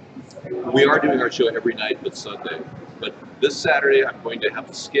 We are doing our show every night but Sunday. But this Saturday I'm going to have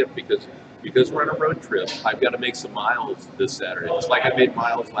to skip because we're on a road trip. I've got to make some miles this Saturday. It's like I made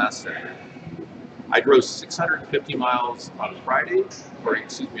miles last Saturday. I drove 650 miles on Friday, on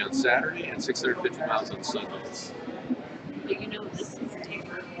Saturday, and 650 miles on Sunday. But this is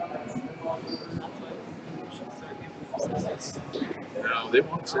taper. No, they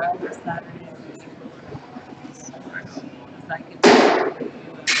won't Saturday.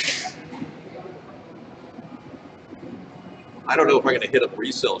 I don't know if I'm going to hit up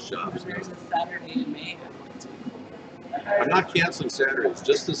resale shops. There's a Saturday in May. I'm not canceling Saturdays,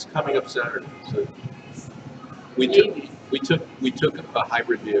 just this coming up Saturday. So We took a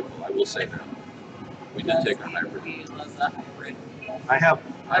hybrid vehicle. I will say that. We did take a hybrid. We love the hybrid. I have.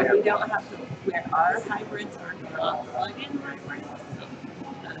 We don't have to. Our hybrids are not plug-in hybrids.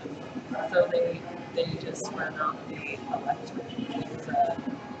 So they just run off the electric. It's a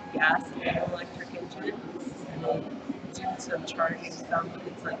gas and electric engine, and they do some charging. It's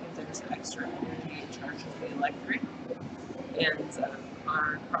like if there's extra energy, it charges the electric. And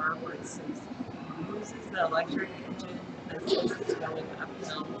our car, for instance, uses the electric engine as it's going up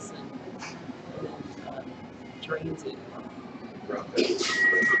hills and then drains it.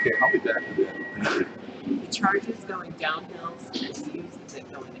 Okay, I'll be back to that. It charges going down hills and it uses it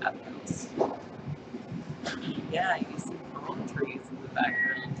going up hills. Yeah, you see palm trees in the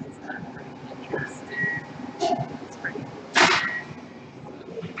background. Isn't that pretty interesting? It's pretty cool.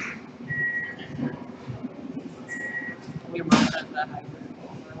 We run the hybrid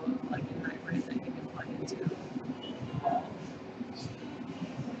Volvo, plug-in hybrid that you can plug into the wall.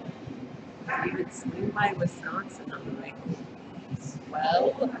 You could swing by Wisconsin on the way home.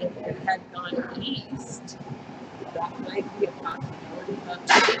 Well, if it had gone east, that might be a possibility, but we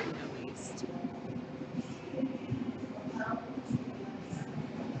didn't go east.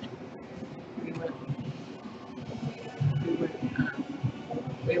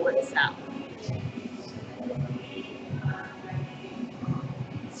 We went south.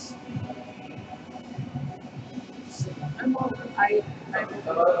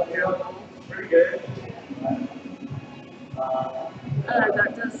 Pretty good.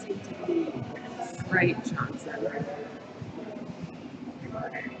 That does seem to be right, Johnson.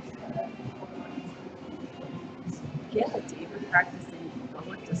 Yeah, David practicing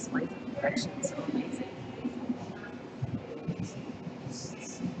public displays of affection, so amazing.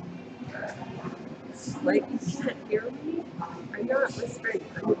 Like, you can't hear me? I'm not whispering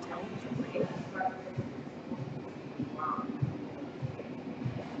unintelligibly.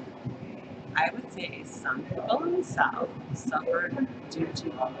 I would say some people in the South suffered due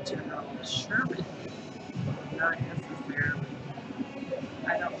to General Sherman, not necessarily.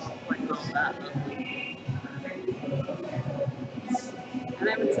 I don't know quite all that. And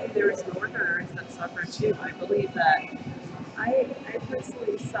I would say there's Northerners that suffer too. I believe that I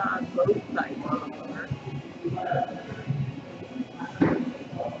personally saw both sides of the war.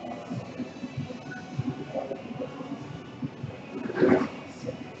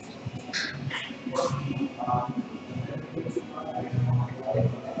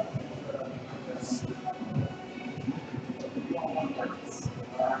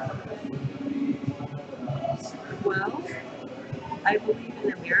 Well, I believe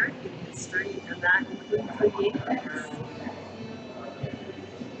in American history, and that includes the Yankees.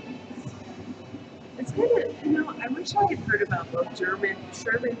 It's kind of, I wish I had heard about both Sherman.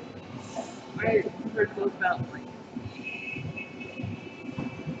 I heard both about like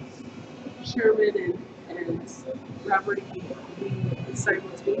Sherman and Robert E. Lee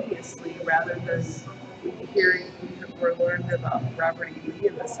simultaneously, rather than hearing or learning about Robert E. Lee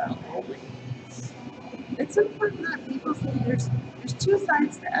in the South only. It's important that people see there's two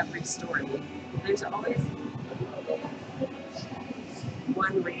sides to every story. There's always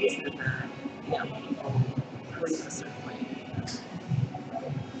one reason that people believe a certain way.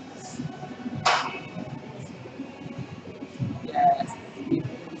 Yes,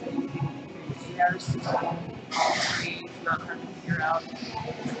 years trees, not having to figure out.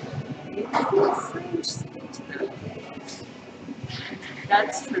 It's strange to them.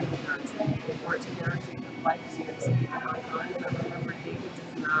 That's true. 14 hours of life is going to see people on time. I remember David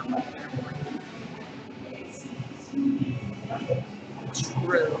does not like their morning.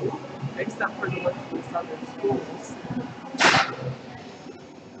 True, except for the ones in southern schools.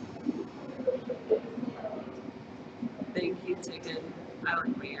 Thank you, Tigan. I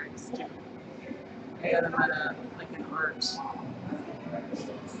like my earrings too. I got them at an art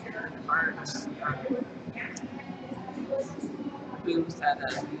booth at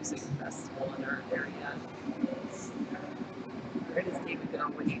a music festival in our area. Where does David go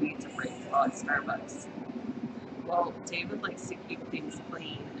when he needs a break? Oh, at Starbucks. Well, David likes to keep things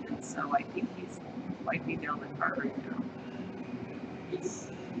clean, and so I think he's wiping down the car right now.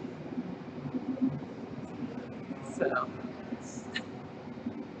 So,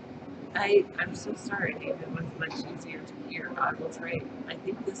 I'm so sorry, David. It was much easier to hear. I will trade. I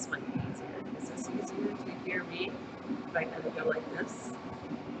think this might be easier. Is this easier to hear me? If I kind of go like this,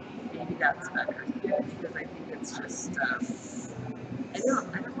 maybe that's better. Because I think it's just, I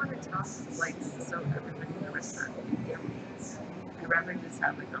don't want to talk like so everybody in the restaurant can hear me. I'd rather just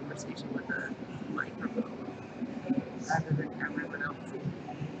have a conversation with a microphone rather than everyone else.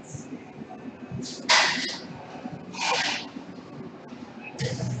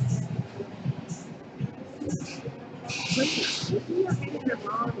 Wait, maybe you're getting the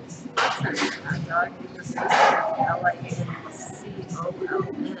wrong person. That dog you just said Lincoln.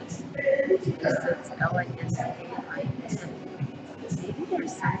 Because it's Linkain. Maybe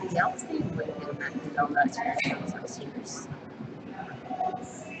there's somebody else named Lincoln that filled out your shows upstairs.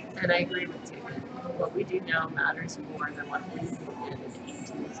 And I agree with David. What we do now matters more than what Lincoln did in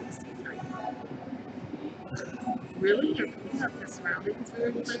 1863. Really? You're picking up the surroundings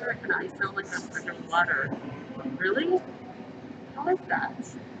very clear and I sound like I'm underwater. Really? How is that?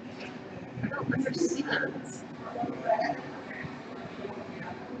 I don't understand.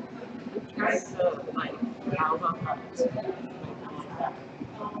 I'm trying to, like, how about that?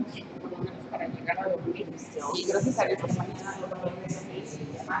 Y creo que salió por not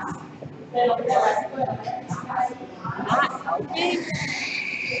helping?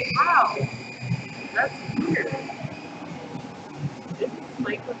 Wow, that's weird. This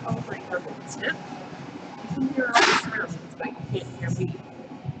microphone like on the tip. You can hear all the surroundings, but you can't hear me.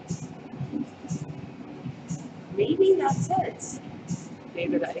 Maybe that's it.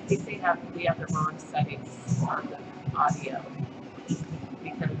 David, I think we have the wrong settings on the audio.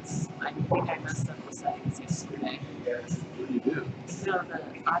 Because I think I messed up the settings yesterday. What do you do? No,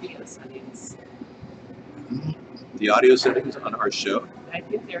 the audio settings. The audio settings on our show? I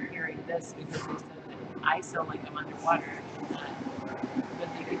think they're hearing this because they said that I sound like I'm underwater, but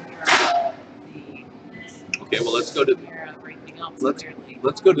they can hear the. Okay, well let's go to hear everything else clearly.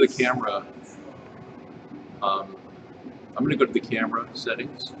 let's go to the camera. I'm going to go to the camera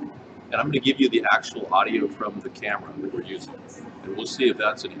settings, and I'm going to give you the actual audio from the camera that we're using, and we'll see if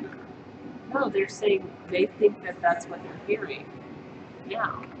that's any better. No, they're saying they think that that's what they're hearing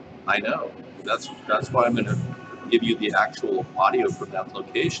now. I know. That's why I'm going to give you the actual audio from that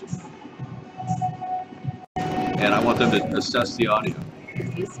location, and I want them to assess the audio.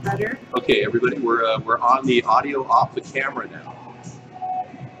 Is this better? Okay, everybody, we're on the audio off the camera now.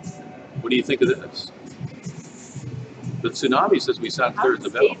 What do you think of this? The tsunami says we sound clear as a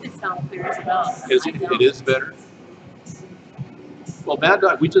bell. David sound clear as a bell. It is better. Well, Mad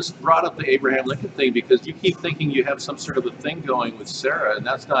Dog, we just brought up the Abraham Lincoln thing because you keep thinking you have some sort of a thing going with Sarah, and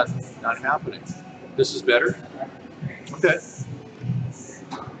that's not happening. This is better? Okay.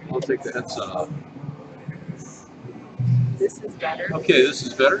 I'll take the heads off. This is better? Okay, this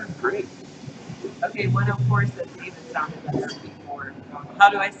is better? Great. Okay, 104 says David sounded better before. How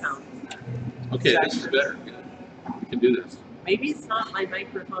do I sound? Okay, this is better. Good. We can do this. Maybe it's not my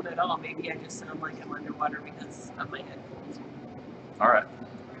microphone at all. Maybe I just sound like I'm underwater because of my headphones. All right.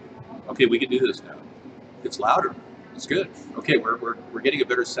 Okay, we can do this now. It's louder. It's good. Okay, we're getting a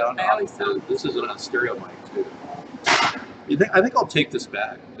better sound. I always sound. This is on a stereo mic too. I think I'll take this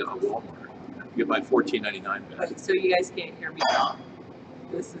back to Walmart. Get my $14.99 back. But, so you guys can't hear me at all.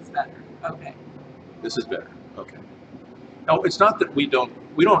 This is better. Okay. This is better. Okay. No, it's not that we don't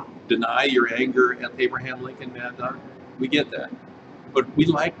deny your anger at Abraham Lincoln, Mad Dog. We get that. But we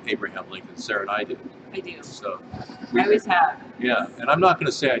like Abraham Lincoln, Sarah and I do. I do. So I always have. yeah, and I'm not going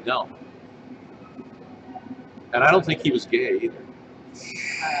to say I don't. And I don't think he was gay either.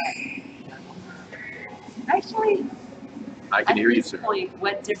 Actually, I can hear you, sir. At this point,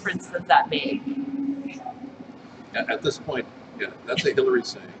 what difference does that make? At this point, yeah, that's a Hillary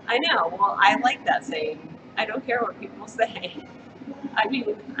saying. I know. Well, I like that saying. I don't care what people say. I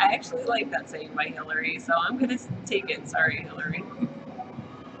mean, I actually like that saying by Hillary, so I'm going to take it. Sorry, Hillary.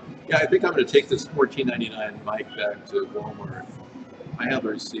 Yeah, I think I'm going to take this $14.99 mic back to Walmart. I have the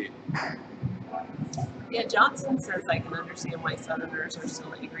receipt. Yeah, Johnson says I can understand why Southerners are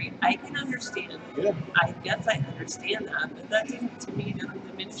still angry. I can understand. Yeah. I guess I understand that, but that doesn't, to me, doesn't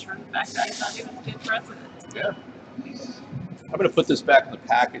diminish from the fact that I thought he was a good president. Yeah. I'm going to put this back in the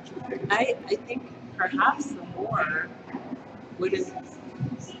package. I think perhaps the war would have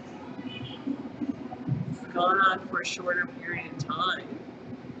gone on for a shorter period of time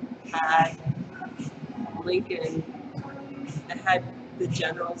had Lincoln, had the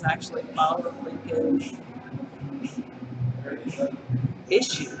generals actually followed Lincoln's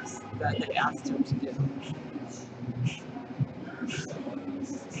issues that they asked him to do.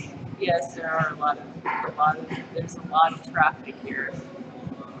 Yes, there are there's a lot of traffic here.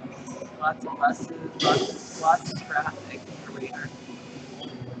 Lots of buses, lots of traffic.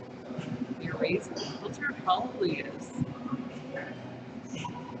 You're raising the filter probably is.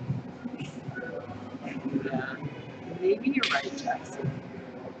 Yeah. Maybe you're right, Jackson.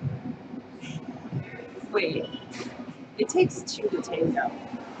 Wait. It takes two to tango.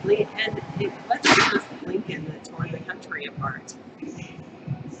 And it wasn't just Lincoln that tore the country apart.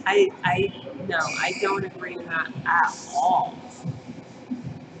 No, I don't agree with that at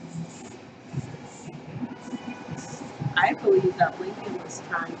I I believe that Lincoln was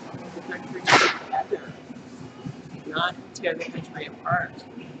trying to keep the country together, not tear the country apart.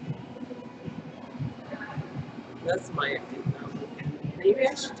 That's my opinion on Lincoln. Maybe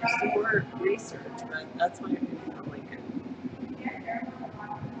I should do some more research, but that's my opinion on Lincoln.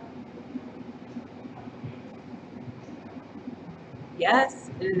 Yes,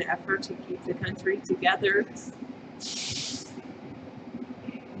 in an effort to keep the country together.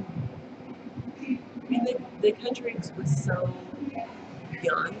 I mean, the country was so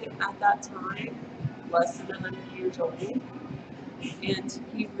young at that time, less than 100 years old, and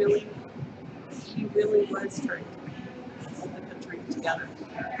he really was trying to hold the country together.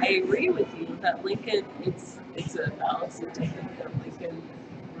 I agree with you that Lincoln, it's a fallacy to think that Lincoln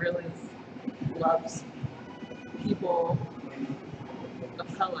really loves people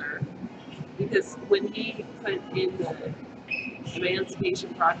of color, because when he put in the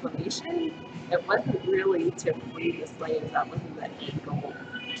Emancipation Proclamation, it wasn't really to free the slaves. That wasn't the end goal.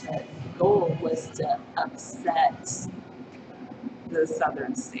 The goal was to upset the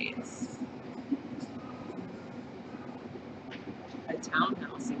southern states. A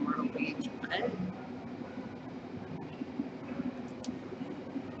townhouse in Myrtle Beach, what?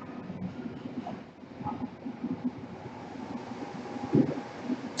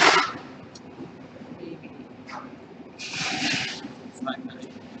 Maybe. It's not good.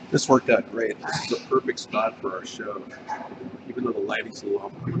 This worked out great. This is a perfect spot for our show. Even though the lighting's a little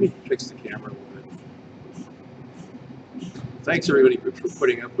off. Let me fix the camera a little bit. Thanks everybody for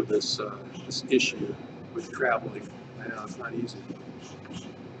putting up with this this issue with traveling. I know it's not easy.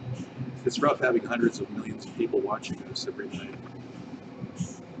 It's rough having hundreds of millions of people watching us every night.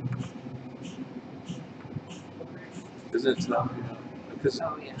 Isn't it tough? You know? Because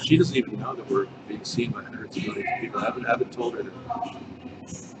Oh, yeah. she doesn't even know that we're being seen by hundreds of millions of people. I haven't told her that.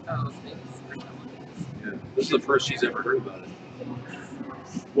 Oh, thanks for telling me. Yeah, this is the first she's ever heard about it.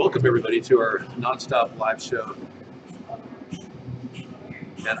 Welcome everybody to our nonstop live show.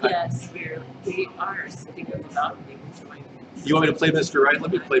 And Yes, we are sitting on the balcony enjoying it. you want me to play Mr. Right?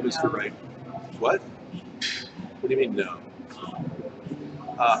 Let me play Mr. Right. What? What do you mean no?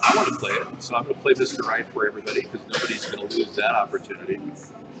 I want to play it, so I'm going to play Mr. Right for everybody because nobody's going to lose that opportunity.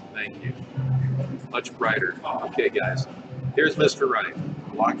 Thank you. Much brighter. Okay, guys. Here's Mr. Right.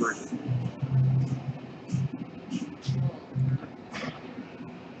 Block version.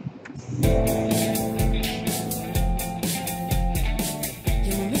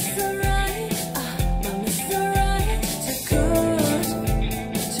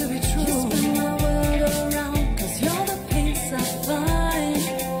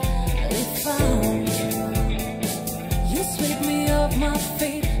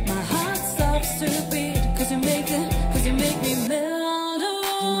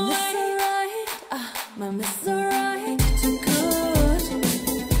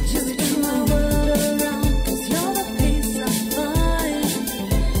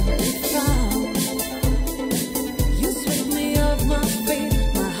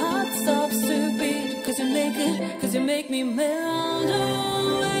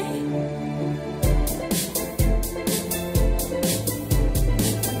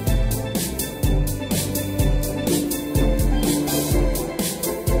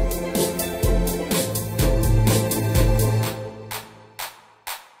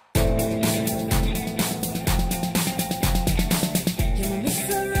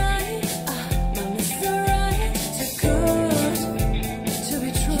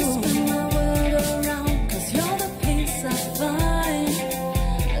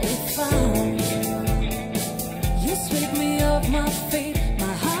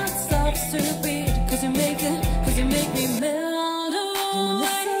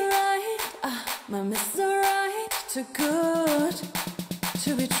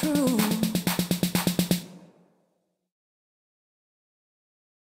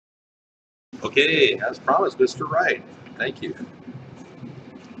 Okay, as promised, Mr. Right. Thank you.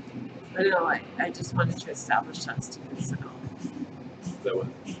 I know, I just wanted to establish that to myself. That was.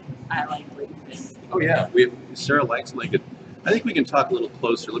 I like Lincoln. Oh yeah, Sarah likes Lincoln. I think we can talk a little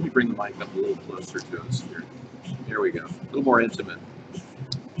closer. Let me bring the mic up a little closer to us here. Here we go. A little more intimate.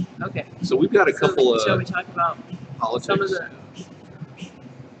 Okay. So we've got a couple Shall we of talk about politics. some of the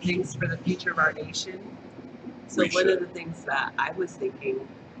things for the future of our nation? So We one should. of the things that I was thinking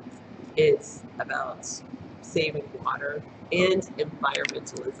is about saving water and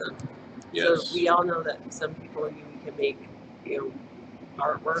environmentalism. Yes. So we all know that some people you can make,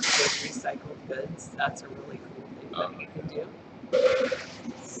 artwork with recycled goods. That's a really cool thing that you can do.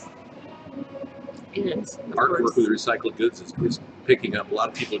 And of Artwork course, with recycled goods is picking up. A lot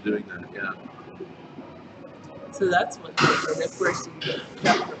of people are doing that. Yeah. So that's one thing. And of course, you can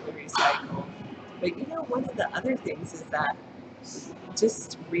definitely recycle. But you know, one of the other things is that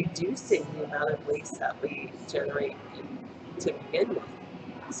just reducing the amount of waste that we generate to begin with.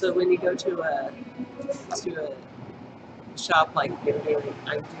 So when you go to a shop like I'm doing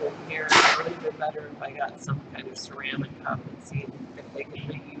here, it would have been better if I got some kind of ceramic cup and see if they could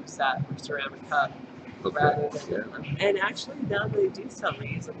reuse that for ceramic cup rather than and actually now they do sell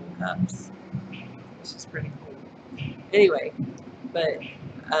reusable cups, which is pretty cool. Anyway, but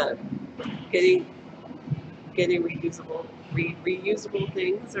getting reusable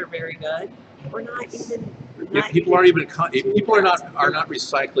things are very good. We're not even. People are not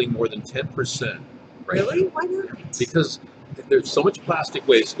recycling more than 10%. Really? Why not? Because there's so much plastic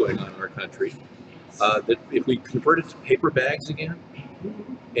waste going on in our country that if we convert it to paper bags again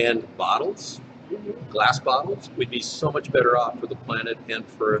and bottles, glass bottles, we'd be so much better off for the planet and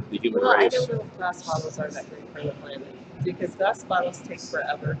for the human Well, race. I don't know if glass bottles are that great for the planet because glass bottles take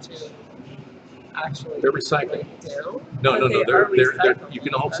forever to actually They're recycled. break down. No, But they they're are recyclable. you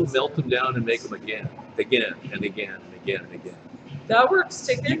can also That's- melt them down and make them again and again and again. That works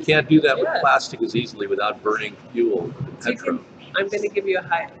too. You can't do that with Yeah. plastic as easily without burning fuel and petrol. I'm going to give you a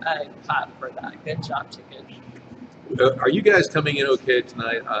high clap for that. Good job, chicken. Are you guys coming in okay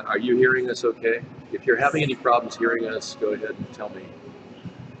tonight? Are you hearing us okay? If you're having any problems hearing us, go ahead and tell me.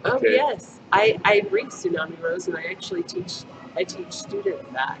 Oh Okay. yes, I bring Tsunami Rose, and I actually teach students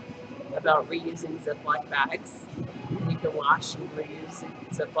that about reusing Ziploc bags. You can wash and reuse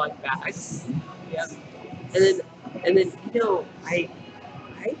Ziploc bags. Yep. And then you know I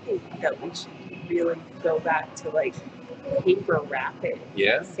think that we should really go back to like paper wrapping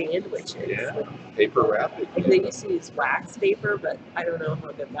Yeah, sandwiches. yeah. Paper wrapping. Like they used to use wax paper, but I don't know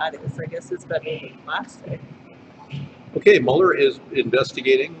how good that is. I guess it's better than plastic. Okay, Mueller is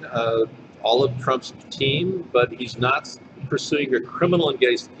investigating all of Trump's team, but he's not pursuing a criminal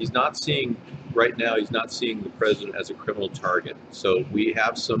engagement. He's not seeing the president as a criminal target. So we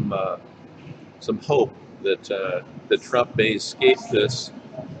have some hope that Trump may escape this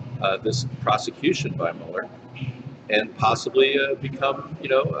prosecution by Mueller and possibly become,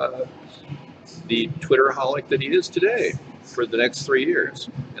 the Twitteraholic that he is today for the next 3 years,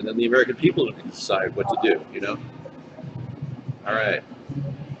 and then the American people can decide what to do. All right.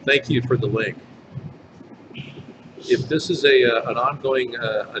 Thank you for the link. If this is an ongoing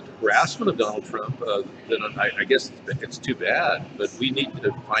harassment of Donald Trump, then I guess it's too bad. But we need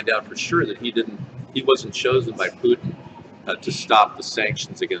to find out for sure that he wasn't chosen by Putin to stop the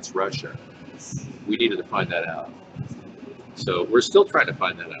sanctions against Russia. We needed to find that out. So we're still trying to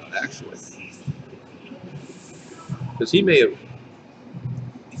find that out, actually, because he may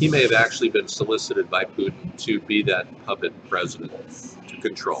have actually been solicited by Putin to be that puppet president to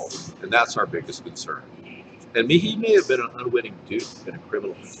control, and that's our biggest concern. And he may have been an unwitting dupe in a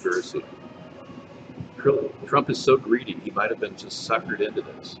criminal conspiracy. Trump is so greedy, he might have been just suckered into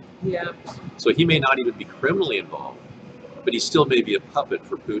this. Yeah. So he may not even be criminally involved, but he still may be a puppet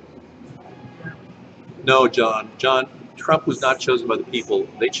for Putin. No, John, Trump was not chosen by the people.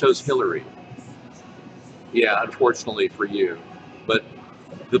 They chose Hillary. Yeah, unfortunately for you. But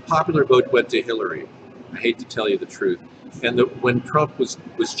the popular vote went to Hillary. I hate to tell you the truth. And when Trump was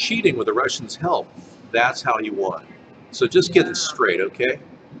cheating with the Russians' help, that's how he won. So just get it straight, okay?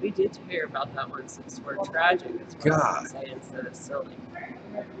 We did hear about that one since we're tragic. It's what I'm saying instead of silly.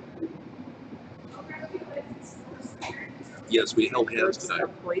 Yes, we held hands Trump's tonight.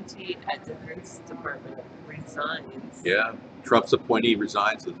 appointee at Defense Department resigns Yeah, Trump's appointee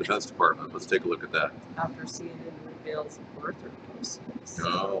resigns to the Defense Department. Let's take a look at that. after CNN reveals birther postings.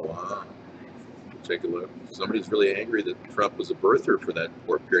 Oh, wow. Take a look. Somebody's really angry that Trump was a birther for that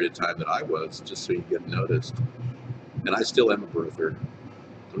short period of time that I was, just so you get noticed. And I still am a birther.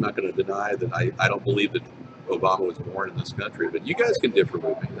 I'm not going to deny that I don't believe that Obama was born in this country, but you guys can differ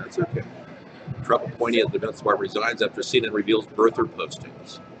with me. That's okay. Trump appointee at the Defense Department resigns after CNN reveals birther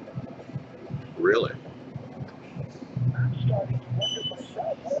postings. Really?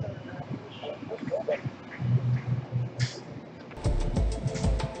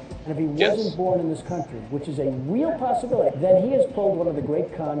 And if he Yes. wasn't born in this country, which is a real possibility, then he has pulled one of the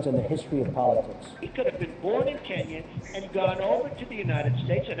great cons in the history of politics. He could have been born in Kenya and gone over to the United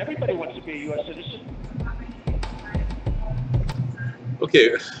States, and everybody wants to be a U.S. citizen.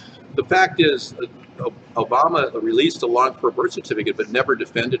 Okay, the fact is, Obama released a law for a birth certificate, but never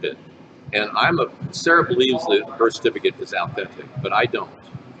defended it. And Sarah believes the birth certificate is authentic, but I don't.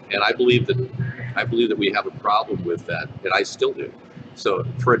 And I believe that we have a problem with that, and I still do. So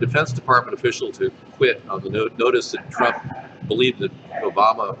for a Defense Department official to quit on the notice that Trump believed that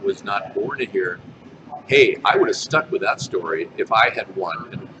Obama was not born here, hey, I would have stuck with that story if I had won.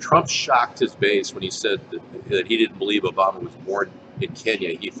 And Trump shocked his base when he said that he didn't believe Obama was born in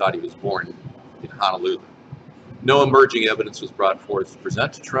Kenya. He thought he was born in Honolulu. No emerging evidence was brought forth to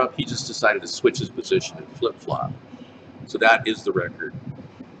present to Trump. He just decided to switch his position and flip-flop. So that is the record.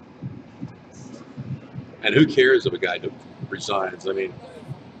 And who cares if a guy resigns? I mean,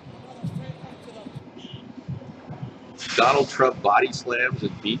 Donald Trump body slams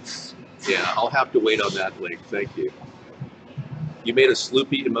and beats. Yeah, I'll have to wait on that link. Thank you. You made a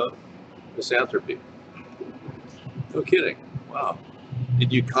Sloopy emote? Misanthropy. No kidding. Wow.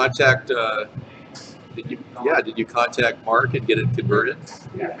 Did you contact? Did you contact Mark and get it converted?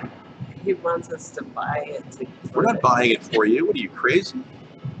 Yeah. He wants us to buy it. We're not buying it for you. What are you, crazy?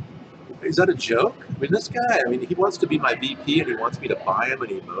 Is that a joke? I mean, this guy. I mean, he wants to be my VP and he wants me to buy him an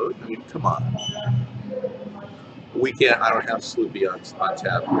emote. I mean, come on. We can't. I don't have Sloopy on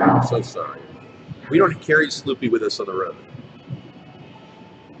tap here. I'm so sorry. We don't carry Sloopy with us on the road.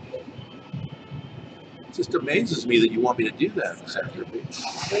 It just amazes me that you want me to do that, Misanthropy.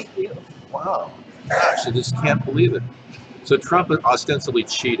 Thank you. Wow. Gosh, I just can't believe it. So Trump ostensibly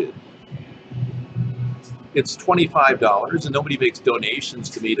cheated. It's $25 and nobody makes donations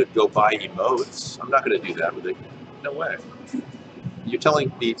to me to go buy emotes. I'm not going to do that with it. No way. You're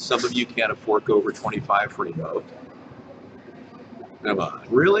telling me some of you can't afford over $25 for an emote? Come on.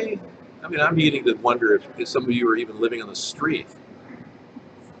 Really? I mean, I'm beginning to wonder if some of you are even living on the street.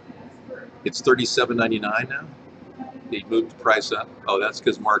 It's $37.99 now? They moved the price up? Oh, that's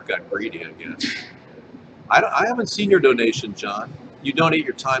because Mark got greedy, I guess. I haven't seen your donation, John. You donate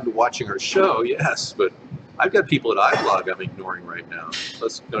your time to watching our show, yes, but I've got people at iBlog I'm ignoring right now.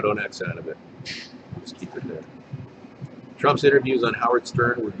 Don't X out of it. Just keep it there. Trump's interviews on Howard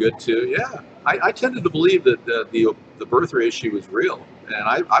Stern were good too. Yeah, I tended to believe that the birther issue was real, and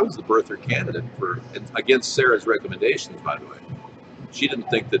I was the birther candidate against Sarah's recommendations, by the way. She didn't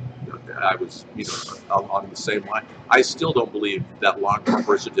think that I was, on the same line. I still don't believe that long-term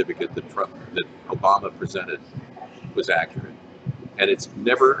birth certificate that Obama presented was accurate, and it's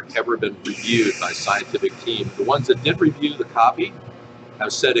never ever been reviewed by scientific teams. The ones that did review the copy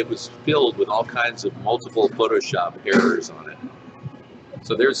have said it was filled with all kinds of multiple Photoshop errors on it.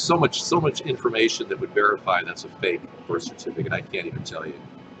 So there's so much information that would verify that's a fake birth certificate. I can't even tell you.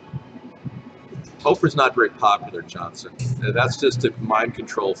 Oprah's not very popular, Johnson. That's just a mind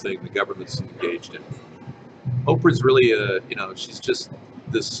control thing the government's engaged in. Oprah's really she's just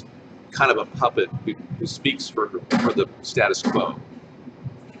this kind of a puppet who speaks for the status quo.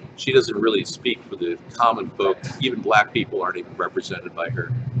 She doesn't really speak for the common folk. Even black people aren't even represented by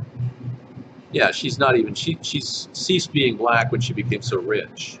her. Yeah, she's not even, she's ceased being black when she became so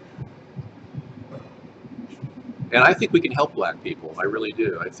rich. And I think we can help black people. I really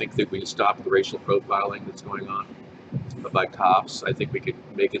do. I think that we can stop the racial profiling that's going on by cops. I think we can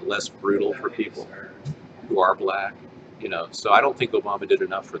make it less brutal for people who are black. So I don't think Obama did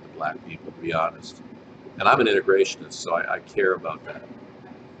enough for the black people, to be honest. And I'm an integrationist, so I care about that.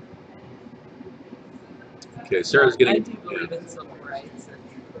 Okay, Sarah's getting. I do believe in civil rights, and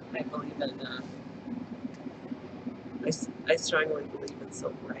I believe in. I strongly believe in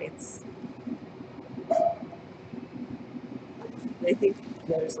civil rights. I think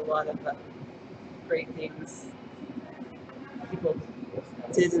there's a lot of great things people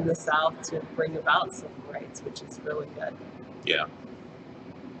did in the South to bring about civil rights, which is really good. Yeah.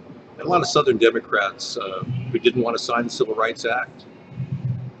 And a lot of Southern Democrats who didn't want to sign the Civil Rights Act.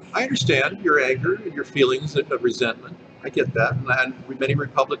 I understand your anger and your feelings of resentment. I get that. And many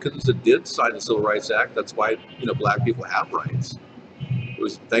Republicans that did sign the Civil Rights Act, that's why black people have rights. It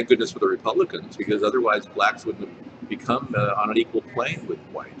was, thank goodness for the Republicans, because otherwise blacks wouldn't have become on an equal plane with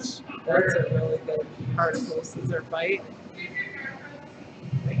whites. That's a really good article, Caesar Fight.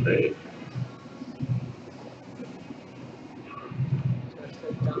 Right.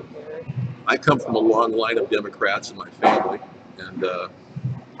 I come from a long line of Democrats in my family, and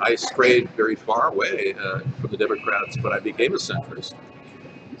I strayed very far away from the Democrats, but I became a centrist.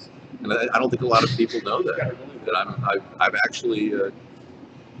 And I don't think a lot of people know that I've actually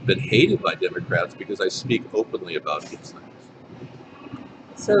been hated by Democrats because I speak openly about these things.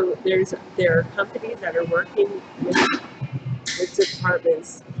 So there are companies that are working with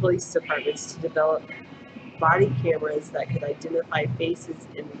departments, police departments, to develop body cameras that could identify faces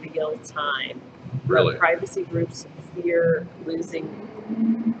in real time. Really? Privacy groups fear losing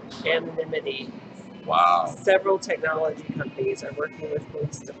anonymity. Wow. Several technology companies are working with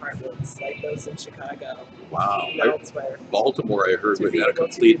police departments, like those in Chicago. Wow. And elsewhere. Baltimore, I heard, to we be had a able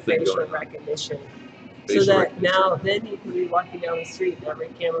to complete do thing facial going on. recognition So Facial that recognition. now, then you can be walking down the street and every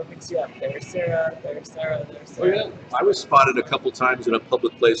camera picks you up. There's Sarah, there's Sarah, there's Oh Sarah. yeah, I was spotted a couple times in a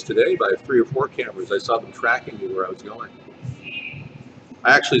public place today by 3 or 4 cameras. I saw them tracking me where I was going.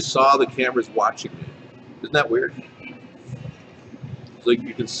 I actually saw the cameras watching me. Isn't that weird? It's like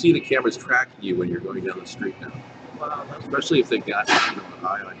you can see the cameras tracking you when you're going down the street now, Wow, that's especially if they've got an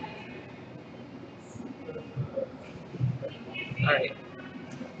eye on you. all right.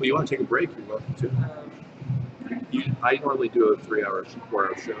 Well, you want to take a break? You're welcome to. I normally do a 3-hour,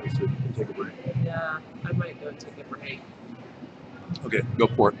 4-hour show, so you can take a break. Yeah, I might go take a break. Okay, go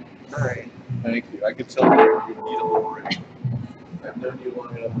for it. All right. Thank you. I could tell you need a little break. I've known you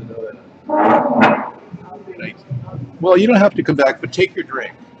long enough to know that. Thank you. Well, you don't have to come back, but take your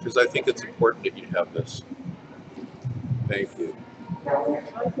drink, because I think it's important that you have this. Thank you.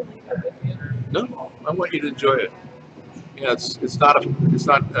 No, I want you to enjoy it. Yeah, it's not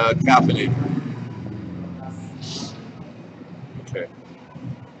caffeinated. Okay.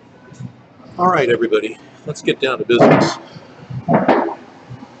 All right, everybody, let's get down to business.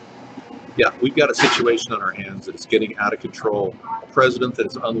 Yeah, we've got a situation on our hands that is getting out of control. A president that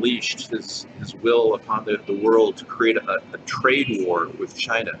has unleashed his will upon the world to create a trade war with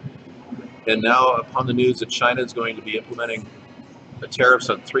China. And now upon the news that China is going to be implementing the tariffs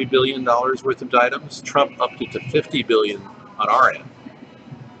on $3 billion worth of items, Trump upped it to $50 billion on our end.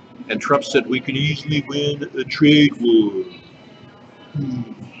 And Trump said we can easily win a trade war.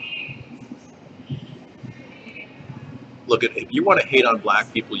 Look, if you want to hate on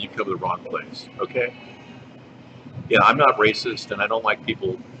black people, you come to the wrong place, okay? Yeah, I'm not racist, and I don't like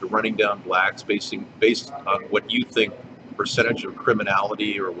people running down blacks based on what you think percentage of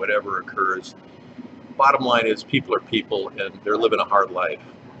criminality or whatever occurs. Bottom line is, people are people, and they're living a hard life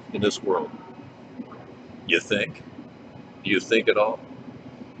in this world. You think? Do you think at all?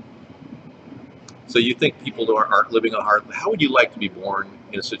 So you think people aren't living a hard life? How would you like to be born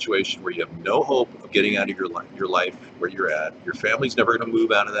in a situation where you have no hope of getting out of your life where you're at? Your family's never going to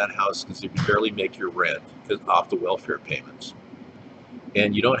move out of that house because you can barely make your rent off the welfare payments.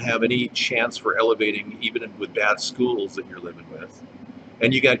 And you don't have any chance for elevating even with bad schools that you're living with.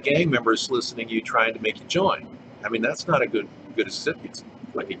 And you got gang members soliciting you, trying to make you join. I mean, that's not a good existence.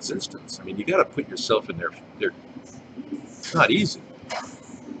 I mean, you got to put yourself in there. It's not easy.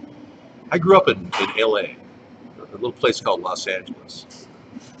 I grew up in LA, a little place called Los Angeles.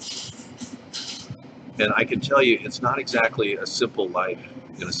 And I can tell you, it's not exactly a simple life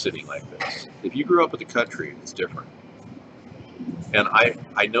in a city like this. If you grew up in the country, it's different. And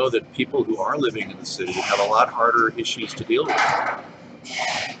I know that people who are living in the city have a lot harder issues to deal with.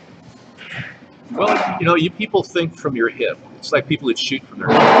 Well, you know, you people think from your hip. It's like people that shoot from their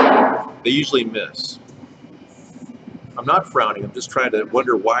hip. They usually miss. I'm not frowning. I'm just trying to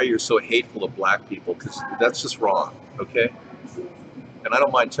wonder why you're so hateful of black people, because that's just wrong, okay? And I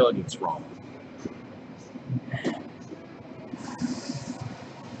don't mind telling you it's wrong.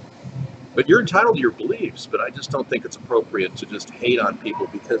 But you're entitled to your beliefs, but I just don't think it's appropriate to just hate on people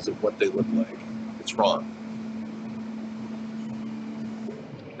because of what they look like. It's wrong.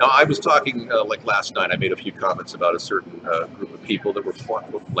 Now, I was talking, like last night, I made a few comments about a certain group of people that were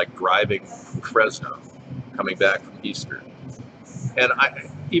like driving from Fresno, coming back from Easter. And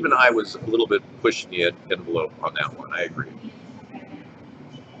I was a little bit pushing the envelope on that one, I agree.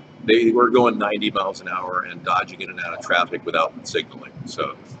 They were going 90 miles an hour and dodging in and out of traffic without signaling.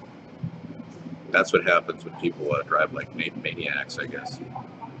 So that's what happens when people drive like maniacs, I guess.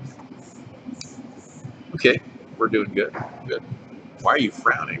 Okay, we're doing good. Good. Why are you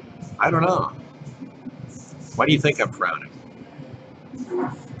frowning? I don't know. Why do you think I'm frowning?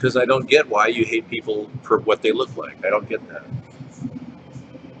 Because I don't get why you hate people for what they look like. I don't get that.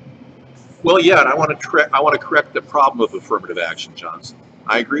 Well, yeah, and I want to correct the problem of affirmative action, Johnson.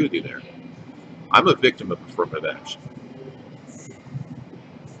 I agree with you there. I'm a victim of affirmative action.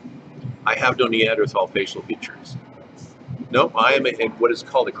 I have no Neanderthal facial features. No, I am what is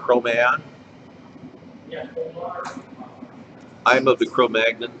called a Cro-Magnon. I am of the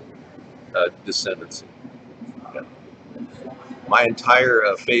Cro-Magnon descendancy. Yeah. My entire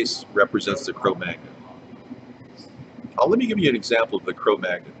face represents the Cro-Magnon. Let me give you an example of the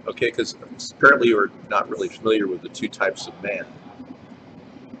Cro-Magnon, okay? Because apparently you're not really familiar with the two types of man.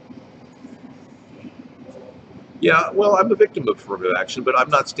 Yeah, well, I'm a victim of affirmative action, but I'm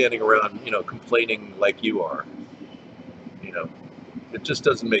not standing around, complaining like you are. It just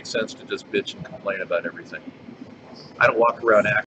doesn't make sense to just bitch and complain about everything. I don't walk around acting